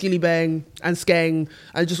we got Skilly Bang and Skeng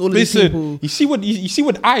and just all of these people. You see what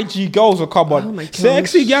IG girls will come on. Oh my God.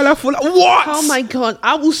 Sexy gal, I feel like what? Oh my God,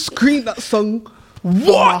 I will scream that song.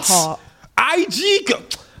 What? IG girl.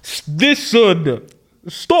 Listen.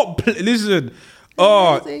 Stop. Listen.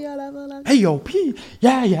 Hey yo, P.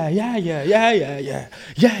 Yeah.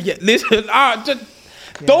 Listen.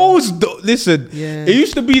 Listen. Yeah. It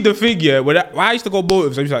used to be the thing, when I used to go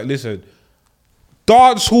motives. I was like, listen.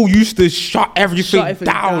 Dancehall used to shut everything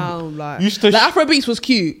down. Like Afrobeats was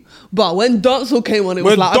cute, but when dancehall came on, it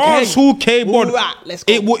was like dancehall came on. Right, let's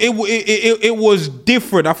go. It was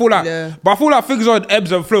different. I feel like, but I feel like things are on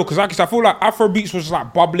ebbs and flow, because I feel like Afrobeats was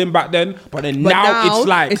like bubbling back then, but now it's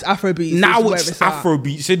like it's Afrobeats. Now it's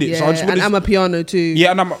Afrobeats, isn't it? Yeah, so I just and I'm a piano too.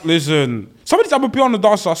 Yeah, and listen. Some of these piano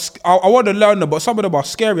dances I want to learn them, but some of them are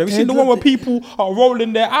scary. Have you seen the one where people are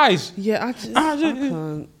rolling their eyes? Yeah, I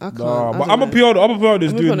can't. Nah, but I'm a piano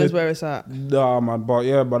is doing it. Where it's at. Nah, man,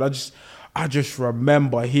 but I just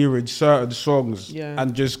remember hearing certain songs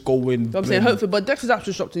and just going. I'm saying hopefully, but Dexter's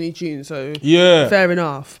actually dropped a new tune, so yeah, fair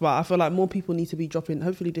enough. But I feel like more people need to be dropping.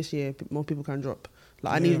 Hopefully this year, more people can drop.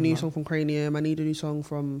 Like I need a new song from Cranium. I need a new song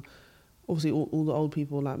from obviously all the old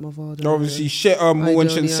people like Mavado. Obviously, when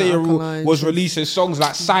Shenseea was releasing songs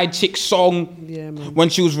like Side Chick Song. Yeah, man. When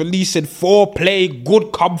she was releasing Foreplay,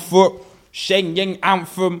 Good Comfort, Sheng Yang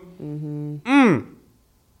Anthem.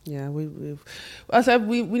 Yeah, I said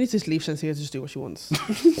we need to just leave Shenseea to just do what she wants.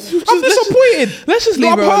 I'm disappointed. Let's just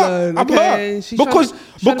leave her alone. I'm hurt. She's because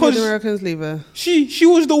the Americans leave her. She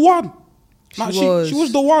was the one. She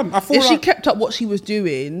was the one. I thought if she kept up what she was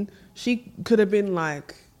doing, she could have been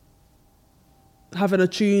like having a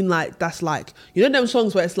tune like that's like, you know them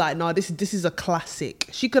songs where it's like, nah, this is a classic.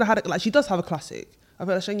 She could have had it, like she does have a classic. I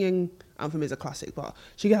feel like Sheng Yang Anthem is a classic, but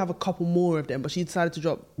she could have a couple more of them. But she decided to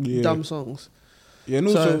drop dumb songs. Yeah, and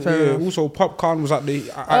also Popcorn was at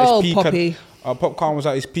his peak. Poppy. Popcorn was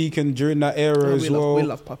at his peak and during that era as well. We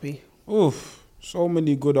love Poppy. Oof. So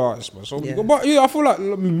many good artists, man. But yeah, I feel like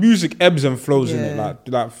music ebbs and flows in it,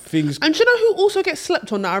 like things. And do you know who also gets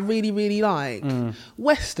slept on that I really, really like?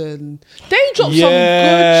 Western. They drop some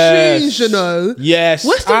good tunes, you know. Yes.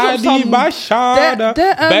 Western drop some.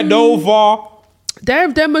 Bend Over.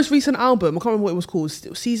 Their most recent album, I can't remember what it was called,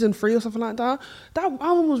 Season 3 or something like that. That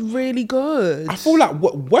album was really good. I feel like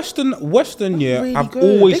Western, really I've good.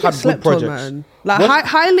 always had good projects. On, like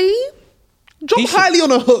Hailey, drop Hailey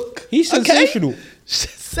on a hook. He's sensational.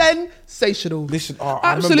 Sensational. Listen,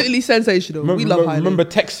 absolutely sensational. We love Hailey. Remember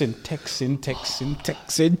texting,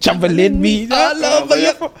 jumbling me. I love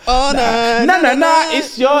you. Oh, nah,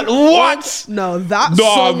 it's your what? No, that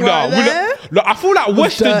song right there. Look, I feel like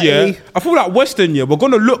Western, yeah. We're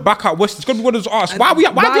gonna look back at Western. It's gonna be one of those artists. Why do we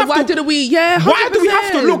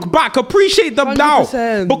have to look back? Appreciate them 100%. Now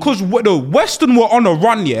because the Western were on a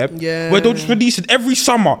run, where they'll just release it every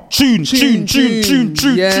summer. Tune.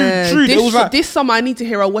 This summer, I need to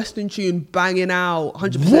hear a Western tune banging out.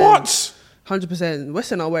 100%. What? 100%.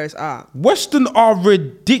 Western are where it's at. Western are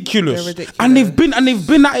ridiculous. They're ridiculous. And they've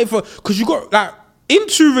been at it for, because you got like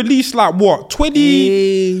Into released like what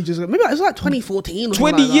 20 maybe it was like 2014 or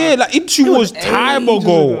 20 years like Into was time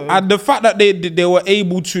ago. And the fact that they were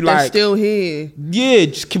able to they're still here,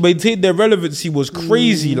 just maintain their relevancy was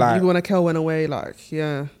crazy. Like even when Akel went away,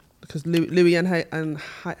 because Louis and Hailey,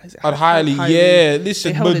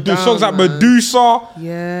 listen, songs like Medusa,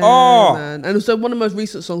 man. And also one of the most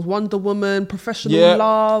recent songs, Wonder Woman, Professional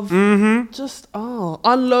Love, just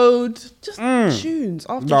Unload, just tunes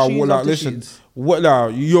after tunes after listen, tunes.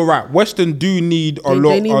 You're right. Western do need a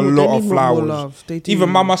lot of flowers. They do. Even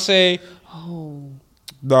Mama Say,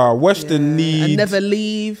 Western need and Never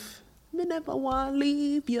Leave. Me never wanna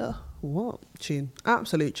leave you. What tune?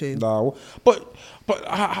 Absolute tune. No, but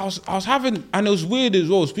I was having, and it was weird as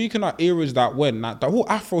well. Speaking of eras that went, like the whole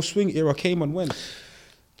Afro swing era came and went.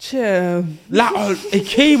 Chill. Like it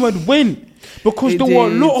came and went because there were a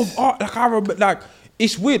lot of art. Like I remember, like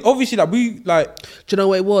it's weird. Obviously, like do you know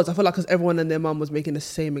what it was? I feel like because everyone and their mum was making the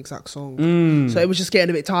same exact song, so it was just getting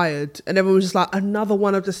a bit tired, and everyone was just like another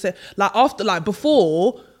one of the same. Like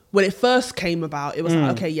before. When it first came about, it was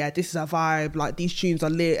like, okay, this is a vibe, like these tunes are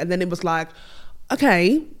lit. And then it was like,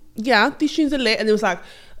 okay, these tunes are lit. And it was like,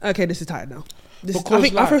 okay, this is tired now. I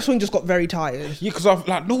think Afro Swing just got very tired. Yeah, because I've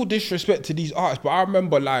like no disrespect to these artists, but I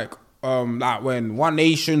remember like when One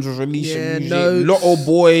Nations was releasing music, Lotto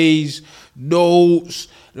Boys, Notes,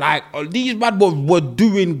 like these bad boys were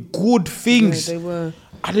doing good things. Yeah, they were.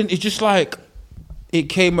 It's just like, it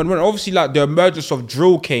came and went. Obviously like the emergence of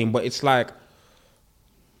drill came, but it's like,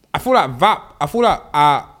 I feel like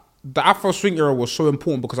the Afro swing era was so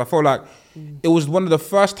important because I feel like it was one of the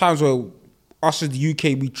first times where us as the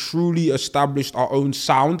UK, we truly established our own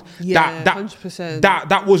sound. Yeah, 100%.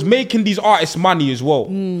 That was making these artists money as well.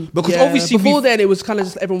 Because obviously before then it was kind of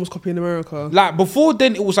just everyone was copying America. Like before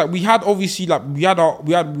then it was like we had obviously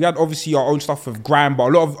our own stuff with grime,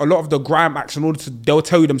 but a lot of the grime acts, in order to, they'll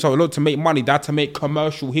tell you themselves, in order to make money, they had to make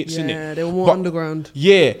commercial hits in it. Yeah, they were more underground.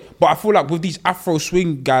 Yeah, but I feel like with these Afro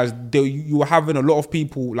swing guys, you were having a lot of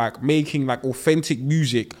people like making like authentic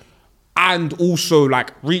music. And also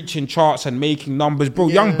like reaching charts and making numbers. Bro,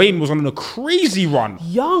 Young Bane was on a crazy run.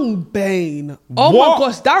 Young Bane. Oh my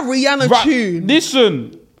gosh, that Rihanna tune.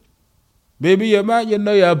 Listen. Baby, you man, you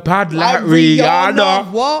know you're bad like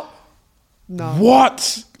Rihanna. What? No.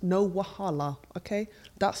 What? No wahala. Okay?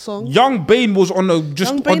 That song. Young Bane was on a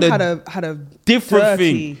Young Bane had a different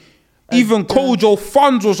thing. Even Kojo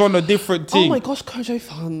Funds was on a different Oh thing. my gosh, Kojo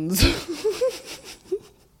Funds.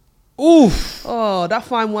 Oof. Oh, that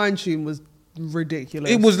Fine Wine tune was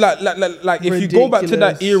ridiculous. It was like if you go back to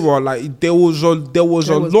that era, like there was a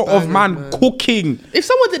lot of man cooking. If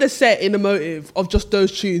someone did a set in Emotive of just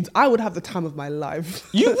those tunes, I would have the time of my life.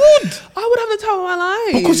 You would. I would have the time of my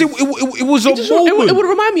life Because it was a moment. It would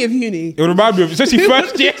remind me of uni. It would remind me of especially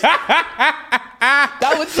first year.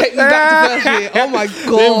 That would take me back to first year. Oh my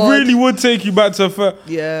god. It really would take you back to first.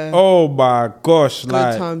 Yeah. Oh my gosh.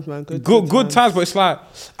 Good times, man. Good times, but it's like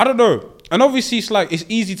I don't know. And obviously, it's like it's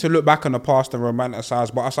easy to look back on the past and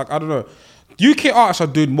romanticize, but it's like I don't know. UK artists are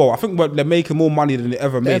doing well. I think they're making more money than they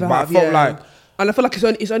ever made. But I felt like, and I feel like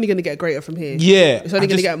it's only going to get greater from here. Yeah, it's only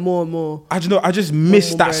going to get more and more. I don't know. I just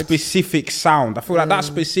missed that specific sound. I feel like that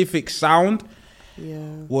specific sound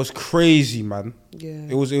was crazy, man. Yeah,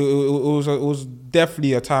 it was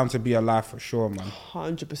definitely a time to be alive for sure, man.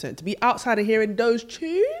 100%. To be outside of hearing those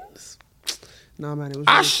tunes. Nah, man, it was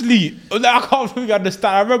Ashley, I can't really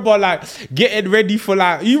understand. I remember like getting ready for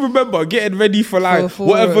like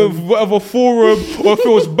whatever forum or if it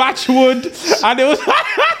was Batchwood and it was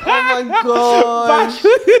oh my god.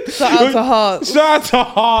 Shout out to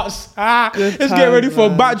Hearts. Let's get ready for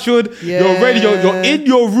Batchwood. Yeah. You're ready, you're in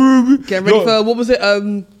your room. Get ready for what was it?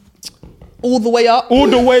 All the way up.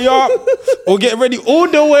 Or get ready all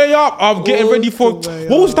the way up. I'm getting ready for what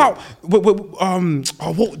was that?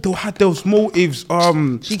 What they had those motives.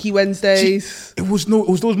 Cheeky Wednesdays. It was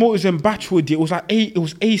those motives in Batchwood. It was like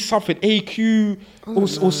A something, AQ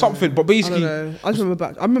or something. But basically, I remember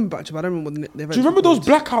Batchwood. I don't remember what the event. Do you remember those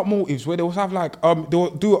blackout motives where they would have like they'll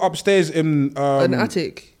do it upstairs in an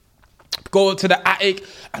attic? Go to the attic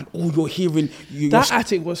and all you're hearing. That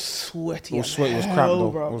attic was sweaty. It was sweaty. It was cramped,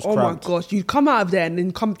 though. Bro. It was My cramped. gosh, you come out of there and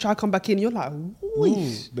then try to come back in. You're like,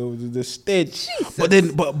 the stench. But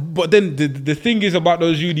then the thing is about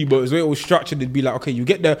those uni boats, where it was structured, it'd be like, okay, you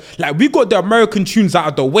get we got the American tunes out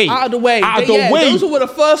of the way. Those were the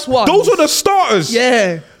first ones. Those were the starters.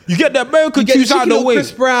 Yeah. You get the American tunes out of the way.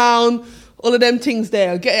 Chris Brown. All of them things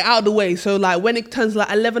there, get it out of the way. So like when it turns like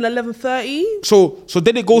 11:30. So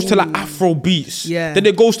then it goes to like Afro beats. Yeah. Then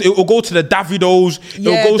it will go to the Davidos.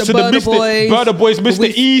 Yeah, it goes to the Burna Boys,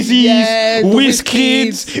 Mr. Easy's,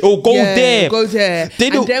 Wizkids. It will go there. Go there.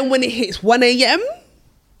 And then when it hits 1 a.m,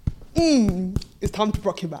 it's time to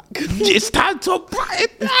rock it back. It's time to rock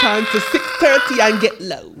it back. It's time to 6:30 and get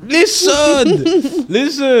low.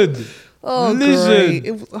 Listen. Oh, great.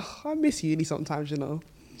 I miss uni sometimes, you know.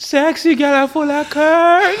 Sexy girl full of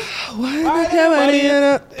curves.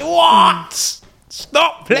 What?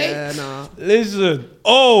 Stop playing. Yeah, nah. Listen.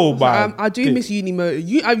 Oh, man. I do miss uni mode.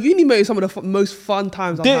 Uni mode is some of the most fun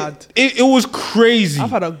times I've had. It was crazy. I've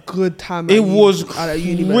had a good time. It was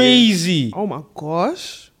crazy. Oh my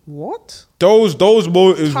gosh. What? Those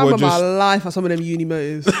motives time were of just... my life at some of them uni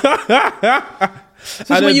motives.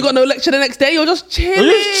 Especially when you got no lecture the next day, you're just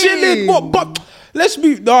chilling. But let's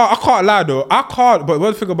be... No, I can't lie though. I can't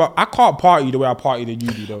party the way I partied in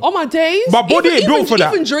uni though. On my days? My body ain't built for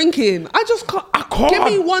that. Even drinking. I can't. Give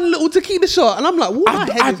me one little tequila shot and I'm like,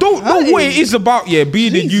 I don't know what it is about,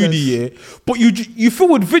 being in uni, but you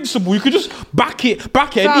feel invincible. You could just back it.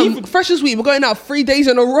 And even Freshers Week, we're going out 3 days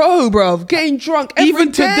in a row, bruv. Getting drunk every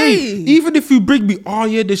day. Today, even if you bring me,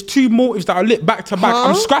 there's 2 motives that are lit back to back.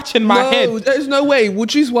 I'm scratching my head. There's no way. We'll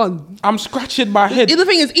choose one. I'm scratching my head. The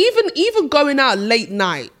thing is, even going out late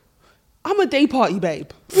night, I'm a day party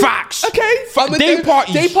babe. Facts. Okay? I'm a day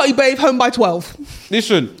party babe, home by 12.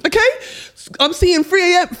 Listen. Okay? I'm seeing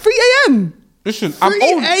 3 a.m. Listen,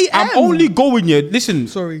 I'm only going here. Listen,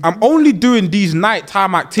 sorry. I'm only doing these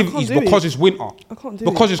nighttime activities because it's winter. I can't do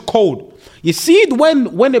it. Because it's cold. You see it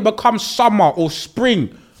when it becomes summer or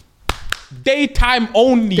spring. Daytime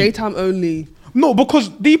only. Daytime only. No, because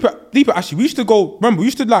deeper actually, we used to go, remember, we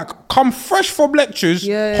used to like come fresh from lectures,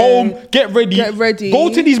 home, get ready, go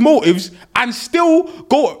to these motives and still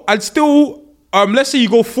let's say you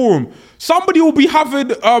go forum. Somebody will be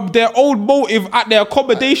having their old motive at their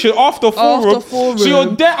accommodation after forum. So you're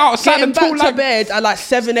there outside getting until back to bed at like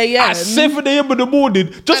 7 a.m. At 7 a.m. in the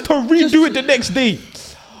morning just to redo it the next day.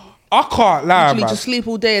 I can't lie, man. Just sleep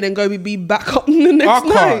all day and then go be back up the next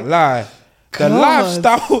night. I can't lie. The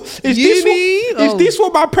lifestyle is this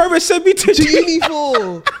what my parents sent me to uni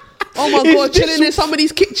for? Oh my god, chilling in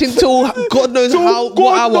somebody's kitchen till God knows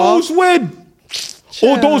God knows when.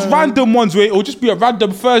 Or those random ones where it'll just be a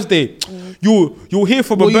random Thursday. You'll hear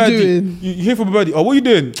from a birdie. You hear from a birdie. Oh, what are you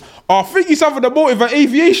doing? Oh, I think he's having a motive at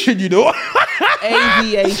aviation, you know.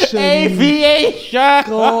 Aviation.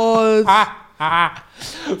 God.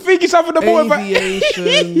 Think he's having a motive at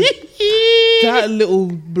aviation. That little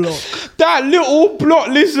block. That little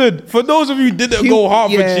plot. Listen, for those of you who didn't go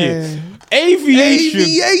Hertfordshire,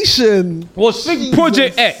 aviation was big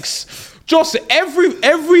Project X. Just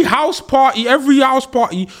every house party,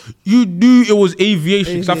 you knew it was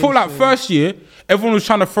aviation. So I felt like first year, everyone was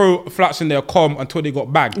trying to throw flats in their comm until they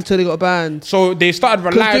got banned. So they started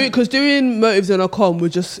relying. Because doing motives in a comm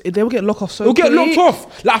would they would get locked off They'll get locked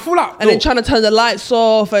off. Like I feel like. And then trying to turn the lights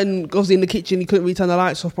off, and obviously in the kitchen you couldn't really turn the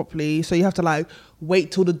lights off properly, so you have to like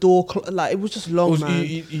wait till the door. Like it was just long, man.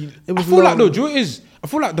 It was. I feel like do you know what it is? I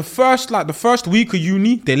feel like the first week of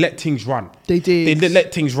uni, they let things run. They did. They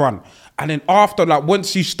let things run. And then after, like,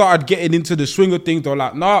 once you started getting into the swing of things, they're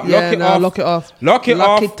like, lock it off.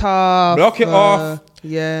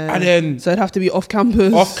 Yeah. And then... So it'd have to be off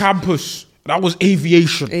campus. That was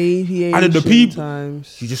aviation. And then the people...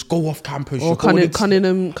 times. You just go off campus. Or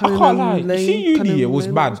Cunningham I can't lie. You see uni here was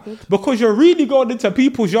bad. Because you're really going into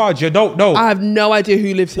people's yards you don't know. I have no idea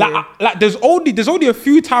who lives here. Like there's only a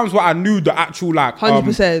few times where I knew the actual, like...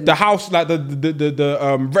 100%. The house, like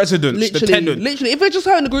the residents, the tenants. Literally. If we're just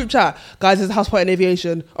having a group chat, guys, there's a house party in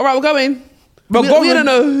aviation. All right, we're going. We don't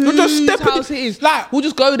know whose house it is. Like, we'll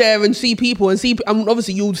just go there and see people and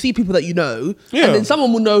obviously you'll see people that you know. Yeah. And then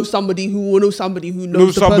someone will know somebody who will know somebody who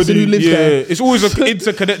knows the person who lives there. It's always an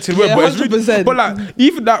interconnected web. But 100%. But like,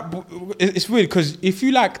 even that, it's weird because if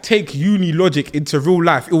you like take uni logic into real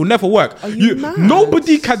life, it will never work. Are you mad?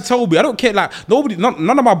 Nobody can tell me. I don't care. Like,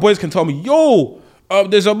 none of my boys can tell me, yo,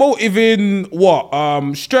 there's a motive in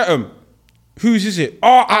Streatham. Whose is it?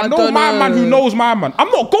 Oh, I know my man who knows my man. I'm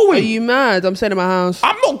not going. Are you mad? I'm staying in my house.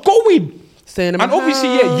 I'm not going. Staying in my house. And obviously,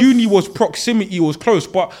 yeah, uni was proximity, was close,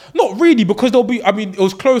 but not really because it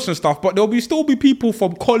was close and stuff, but there'll still be people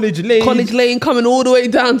from College Lane coming all the way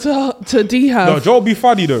down to D-House. No, Joe'll be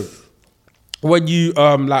funny though. When you,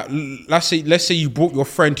 let's say you brought your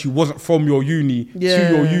friend who wasn't from your uni to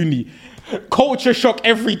your uni. Culture shock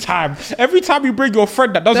every time. Every time you bring your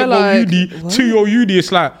friend that doesn't know uni to your uni,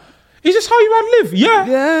 it's like, is this how you man live?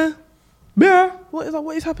 Yeah.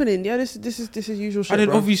 What is happening? Yeah, this is usual shit. And then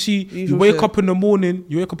obviously you wake up in the morning,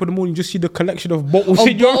 you just see the collection of bottles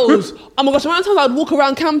in your room. Oh my gosh, sometimes I'd walk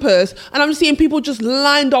around campus and I'm seeing people just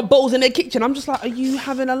lined up bottles in their kitchen. I'm just like, are you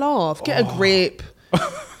having a laugh? Get a grip.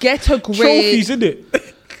 Get a grip. Trophies, isn't it?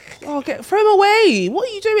 Oh, throw them away. What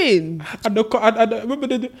are you doing? And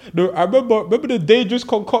I remember the dangerous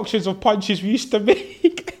concoctions of punches we used to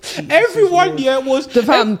make. Everyone was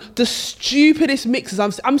the stupidest mixes. I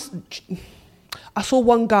saw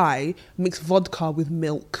one guy mix vodka with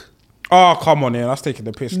milk. Oh, come on, that's taking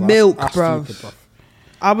the piss. Milk, bruv.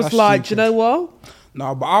 I was like, do you know what?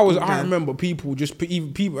 No, but I remember people just put,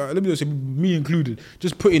 even people, let me just say, me included,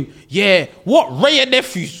 just putting, what Ray and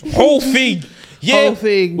nephews, whole thing. Whole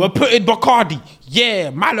thing. We're putting Bacardi.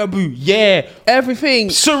 Malibu. Everything.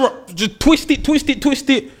 Syrup. Just twist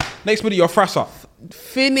it. Next minute, you're fresh up.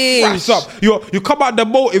 Finish. Fresh up. You come out the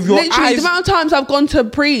boat if your literally, the amount of times I've gone to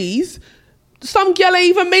prees, some girl ain't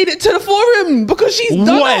even made it to the forum because she's done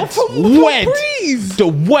out from prees. The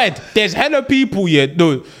wed. There's hella people here.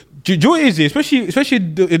 No, do you know what it is? Especially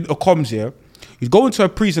in the comms here. You'd go into a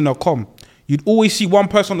prees in a comm. You'd always see one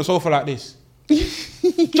person on the sofa like this.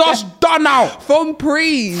 Just done out from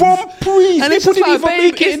prees, and it's just like,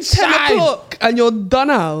 babe, it's 10 o'clock and you're done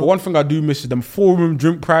out. But one thing I do miss is them forum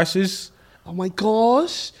drink prices. Oh my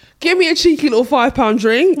gosh, give me a cheeky little £5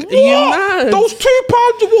 drink. What? Are you mad? Those £2?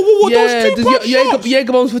 What those £2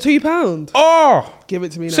 Jaeger bombs for £2? Oh, give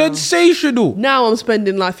it to me now. Sensational. Now I'm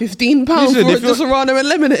spending like £15 for just a random and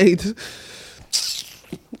lemonade.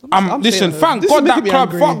 Listen, thank God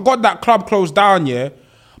that club closed down, yeah.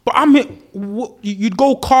 But you'd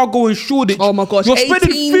go cargo and Shoreditch. Oh my gosh, you're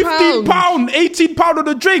spending £15, £18 on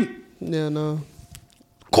a drink. Yeah, no.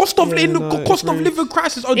 Cost of living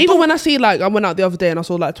crisis. Even when I see, like, I went out the other day and I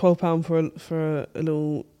saw like £12 for a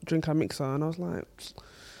little drink and mixer, and I was like,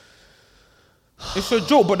 it's a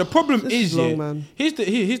joke. But the problem is, man. Here's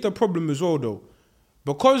the problem as well, though.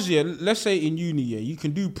 Because let's say in uni, you can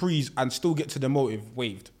do prees and still get to the motive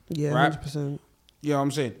waived. Yeah, right? 100%. Yeah, I'm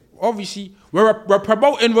saying. Obviously, we're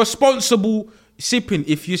promoting responsible sipping.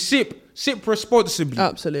 If you sip responsibly.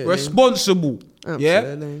 Absolutely. Responsible.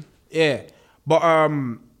 Absolutely. Yeah. But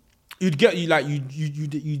you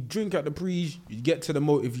drink at the prees, you get to the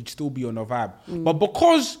motive, you'd still be on a vibe. But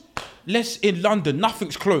because in London,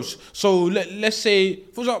 nothing's close. So let's say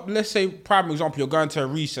prime example, you're going to a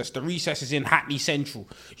recess. The recess is in Hackney Central.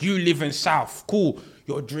 You live in South. Cool.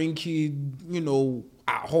 You're drinking,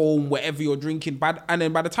 at home, wherever you're drinking. And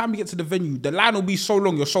then by the time you get to the venue, the line will be so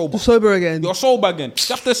long, you're sober. Sober again. You're sober again.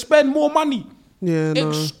 You have to spend more money. Yeah, no.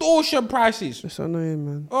 Extortion prices. It's annoying,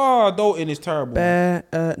 man. Oh, doting is terrible. Bare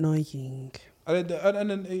annoying. And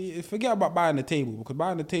then forget about buying a table, because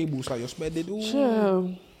buying a table is like you're spending. Sure.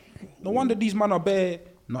 No wonder these men are bare.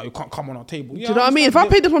 No, you can't come on our table. Do you know what I mean? If I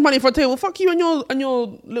paid this much money for a table, fuck you and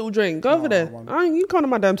your little drink. Go over there. You come on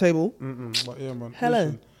my damn table. But yeah, man. Hello.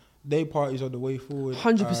 Listen, day parties are the way forward.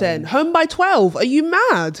 100%. Home by 12. Are you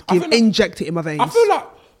mad? Inject it in my veins.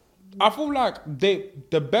 I feel like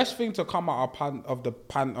the best thing to come out of the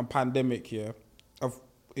pandemic here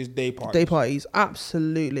is day parties. Day parties,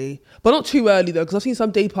 absolutely. But not too early though, because I've seen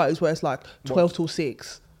some day parties where it's like 12 till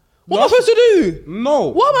 6. What am I supposed to do? No.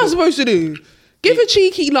 What am I supposed to do? Give a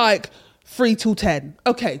cheeky like 3 till 10.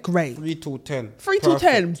 Okay, great. 3 till 10. 3 till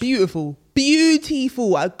 10. Beautiful.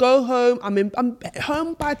 Beautiful. I go home. I'm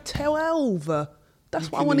home by 12.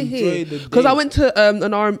 That's what I want to hear. Because I went to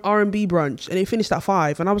an R&B brunch and it finished at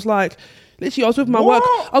 5, and I was like, literally, I was with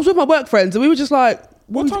my work friends, and we were just like,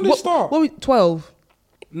 what time did it start? 12.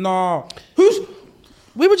 Nah.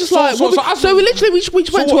 We were just we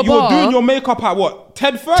just went to a bar. You were doing your makeup at what?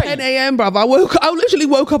 10:30? 10 a.m, bruv. I literally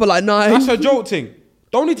woke up at like 9. That's a joke thing.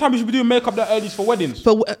 The only time you should be doing makeup that early is for weddings.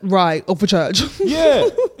 Or for church. Yeah,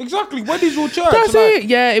 exactly. Weddings or church. That's it.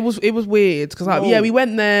 Yeah, it was weird because we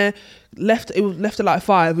went there, left at like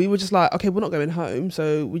 5. We were just like, okay, we're not going home,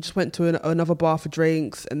 so we just went to another bar for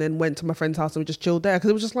drinks, and then went to my friend's house and we just chilled there because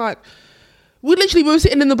it was just like. We were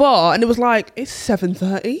sitting in the bar and it was like, it's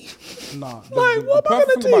 7:30. Nah. What am I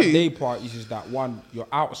going to do? about day parties is that one, you're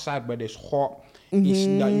outside where it's hot. It's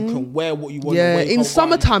that you can wear what you want to wear. Yeah, in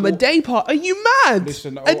summertime, a day party. Are you mad?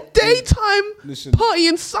 Listen, a daytime party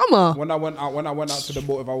in summer. When I went out to the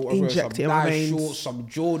motive, I was wearing some nice shorts, some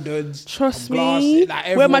Jordans. Trust me.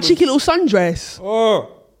 Wear my cheeky little sundress.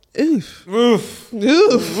 Oh. Oof. Bring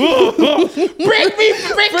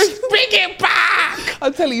it back.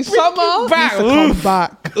 I'm telling you, summer needs to come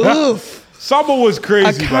back. Oof. Summer was crazy.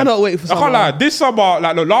 I cannot wait for summer. I can't lie. This summer,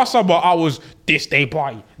 last summer, I was this day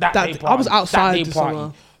party, that day party. I was outside this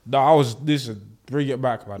party. No, I was bring it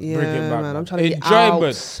back, man. Yeah, bring it back, man. I'm trying to be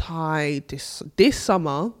outside this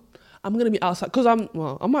summer. I'm going to be outside because I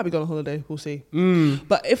might be going on holiday. We'll see.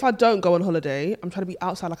 But if I don't go on holiday, I'm trying to be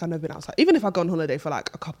outside like I've never been outside. Even if I go on holiday for like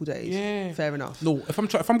a couple days. Yeah. Fair enough. No, if I'm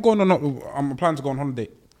planning to go on holiday,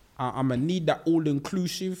 I'm going to need that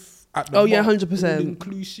all-inclusive at the bar. 100%.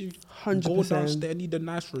 All-inclusive. 100%. Go downstairs. I need a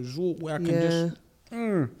nice resort where I can just...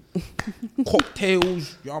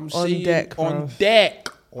 cocktails, you know what I'm saying?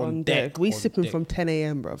 On deck. We sipping from 10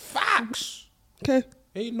 a.m, bro. Facts. Okay.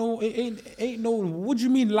 Ain't no. What do you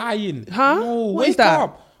mean lying? Huh? No, what is that?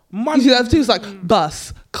 Up. Money. You see that too? It's like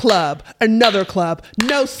bus, club, another club,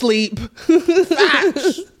 no sleep.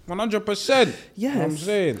 Facts. 100%. Yes. You know what I'm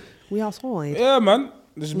saying? We outside. Yeah, man.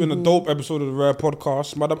 This has been a dope episode of the Rare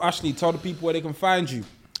Podcast. Madam Ashley, tell the people where they can find you.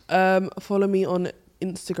 Follow me on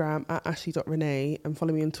Instagram at ashley.renee and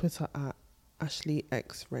follow me on Twitter at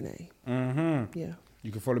ashleyxrenee. Yeah.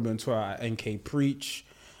 You can follow me on Twitter at nkpreach.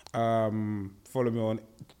 Follow me on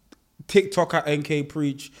TikTok at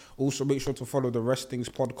nkpreach. Also, make sure to follow the Restings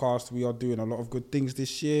podcast. We are doing a lot of good things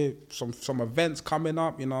this year. Some events coming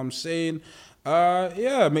up. You know what I'm saying?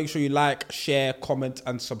 Make sure you like, share, comment,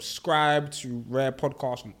 and subscribe to Rare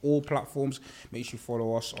Podcast on all platforms. Make sure you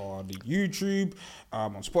follow us on the YouTube,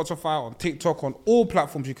 on Spotify, on TikTok, on all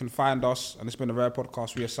platforms you can find us. And it's been a Rare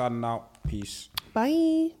Podcast. We are signing out. Peace.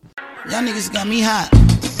 Bye. Y'all niggas got me hot.